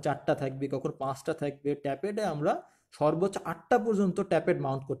 কখনো চারটা থাকবে, কখনো পাঁচটা থাকবে। ট্যাপেডে আমরা সর্বোচ্চ আটটা পর্যন্ত ট্যাপেড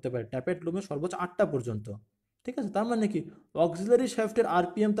মাউন্ট করতে পারি, ট্যাপেড লুমে সর্বোচ্চ আটটা পর্যন্ত। ঠিক আছে, তার মানে কি অক্সিলারি শ্যাফটের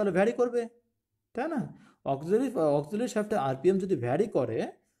আরপিএম তাহলে ভ্যারি করবে, তাই না? অক্সিলারি অক্সিলারি শ্যাফটের আরপিএম যদি ভ্যারি করে,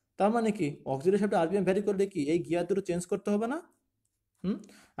 তার মানে কি অক্সিলারি শ্যাফটের আরপিএম ভ্যারি করলে কি এই গিয়ার দুটো চেঞ্জ করতে হবে না? হুম।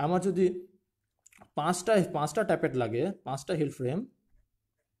 আমার যদি পাঁচটা পাঁচটা ট্যাপেট লাগে, পাঁচটা হিল ফ্রেম,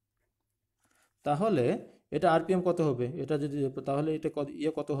 তাহলে এটা আরপিএম কত হবে? এটা যদি, তাহলে এটা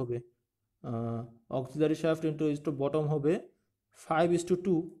কত হবে? Auxiliary shaft into is to bottom হবে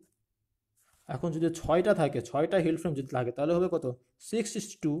 5:2। এখন যদি ছয়টা থাকে, ছয়টা হিল ফ্রেম যদি লাগে, তাহলে হবে কত?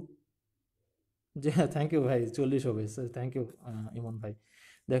 6:2। যে হ্যাঁ, থ্যাংক ইউ ভাই, 40 হবে, থ্যাংক ইউ ইমন ভাই।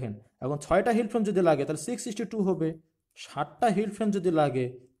 দেখেন, এখন ছয়টা হিল ফ্রেম যদি লাগে তাহলে 6:2 হবে। সাতটা হিল ফ্রেম যদি লাগে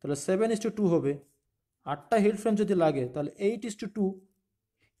তাহলে 7:2 হবে। আটটা হিল ফ্রেম যদি লাগে তাহলে 8:2।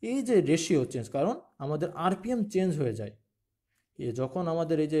 এই যে রেশিও চেঞ্জ, কারণ আমাদের আরপিএম চেঞ্জ হয়ে যায়। যখন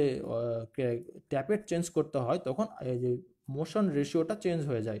আমাদের এই যে ট্যাপেট চেঞ্জ করতে হয়, তখন এই যে মোশন রেশিওটা চেঞ্জ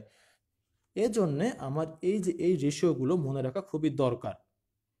হয়ে যায়। এজন্যে আমার এই যে এই রেশিওগুলো মনে রাখা খুবই দরকার।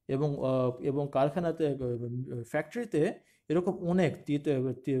 এবং কারখানাতে, ফ্যাক্টরিতে এরকম অনেক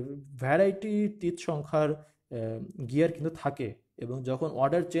ভ্যারাইটি তিত সংখ্যার গিয়ার কিন্তু থাকে। এবং যখন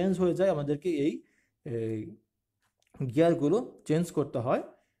অর্ডার চেঞ্জ হয়ে যায়, আমাদেরকে এই গিয়ারগুলো চেঞ্জ করতে হয়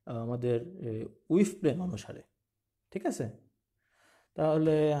আমাদের উইফ প্লেন অনুসারে। ঠিক আছে,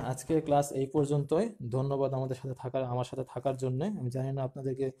 তাহলে আজকে ক্লাস এই পর্যন্তই। ধন্যবাদ আমার সাথে থাকার জন্য। আমি জানি না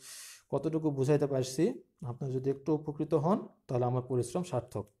আপনাদেরকে কতটুকু বুঝাইতে পারছি। আপনারা যদি একটু উপকৃত হন, তাহলে আমার পরিশ্রম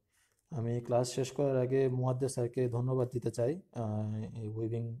সার্থক। আমি ক্লাস শেষ করার আগে মুয়াদ্দেস স্যারকে ধন্যবাদ দিতে চাই এই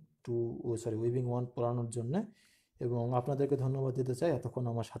উইভিং 1 পড়ানোর জন্য। এবং আপনাদেরকে ধন্যবাদ দিতে চাই এতক্ষণ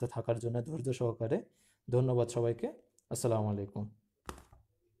আমার সাথে থাকার জন্য ধৈর্য সহকারে। ধন্যবাদ সবাইকে। আসসালামু আলাইকুম।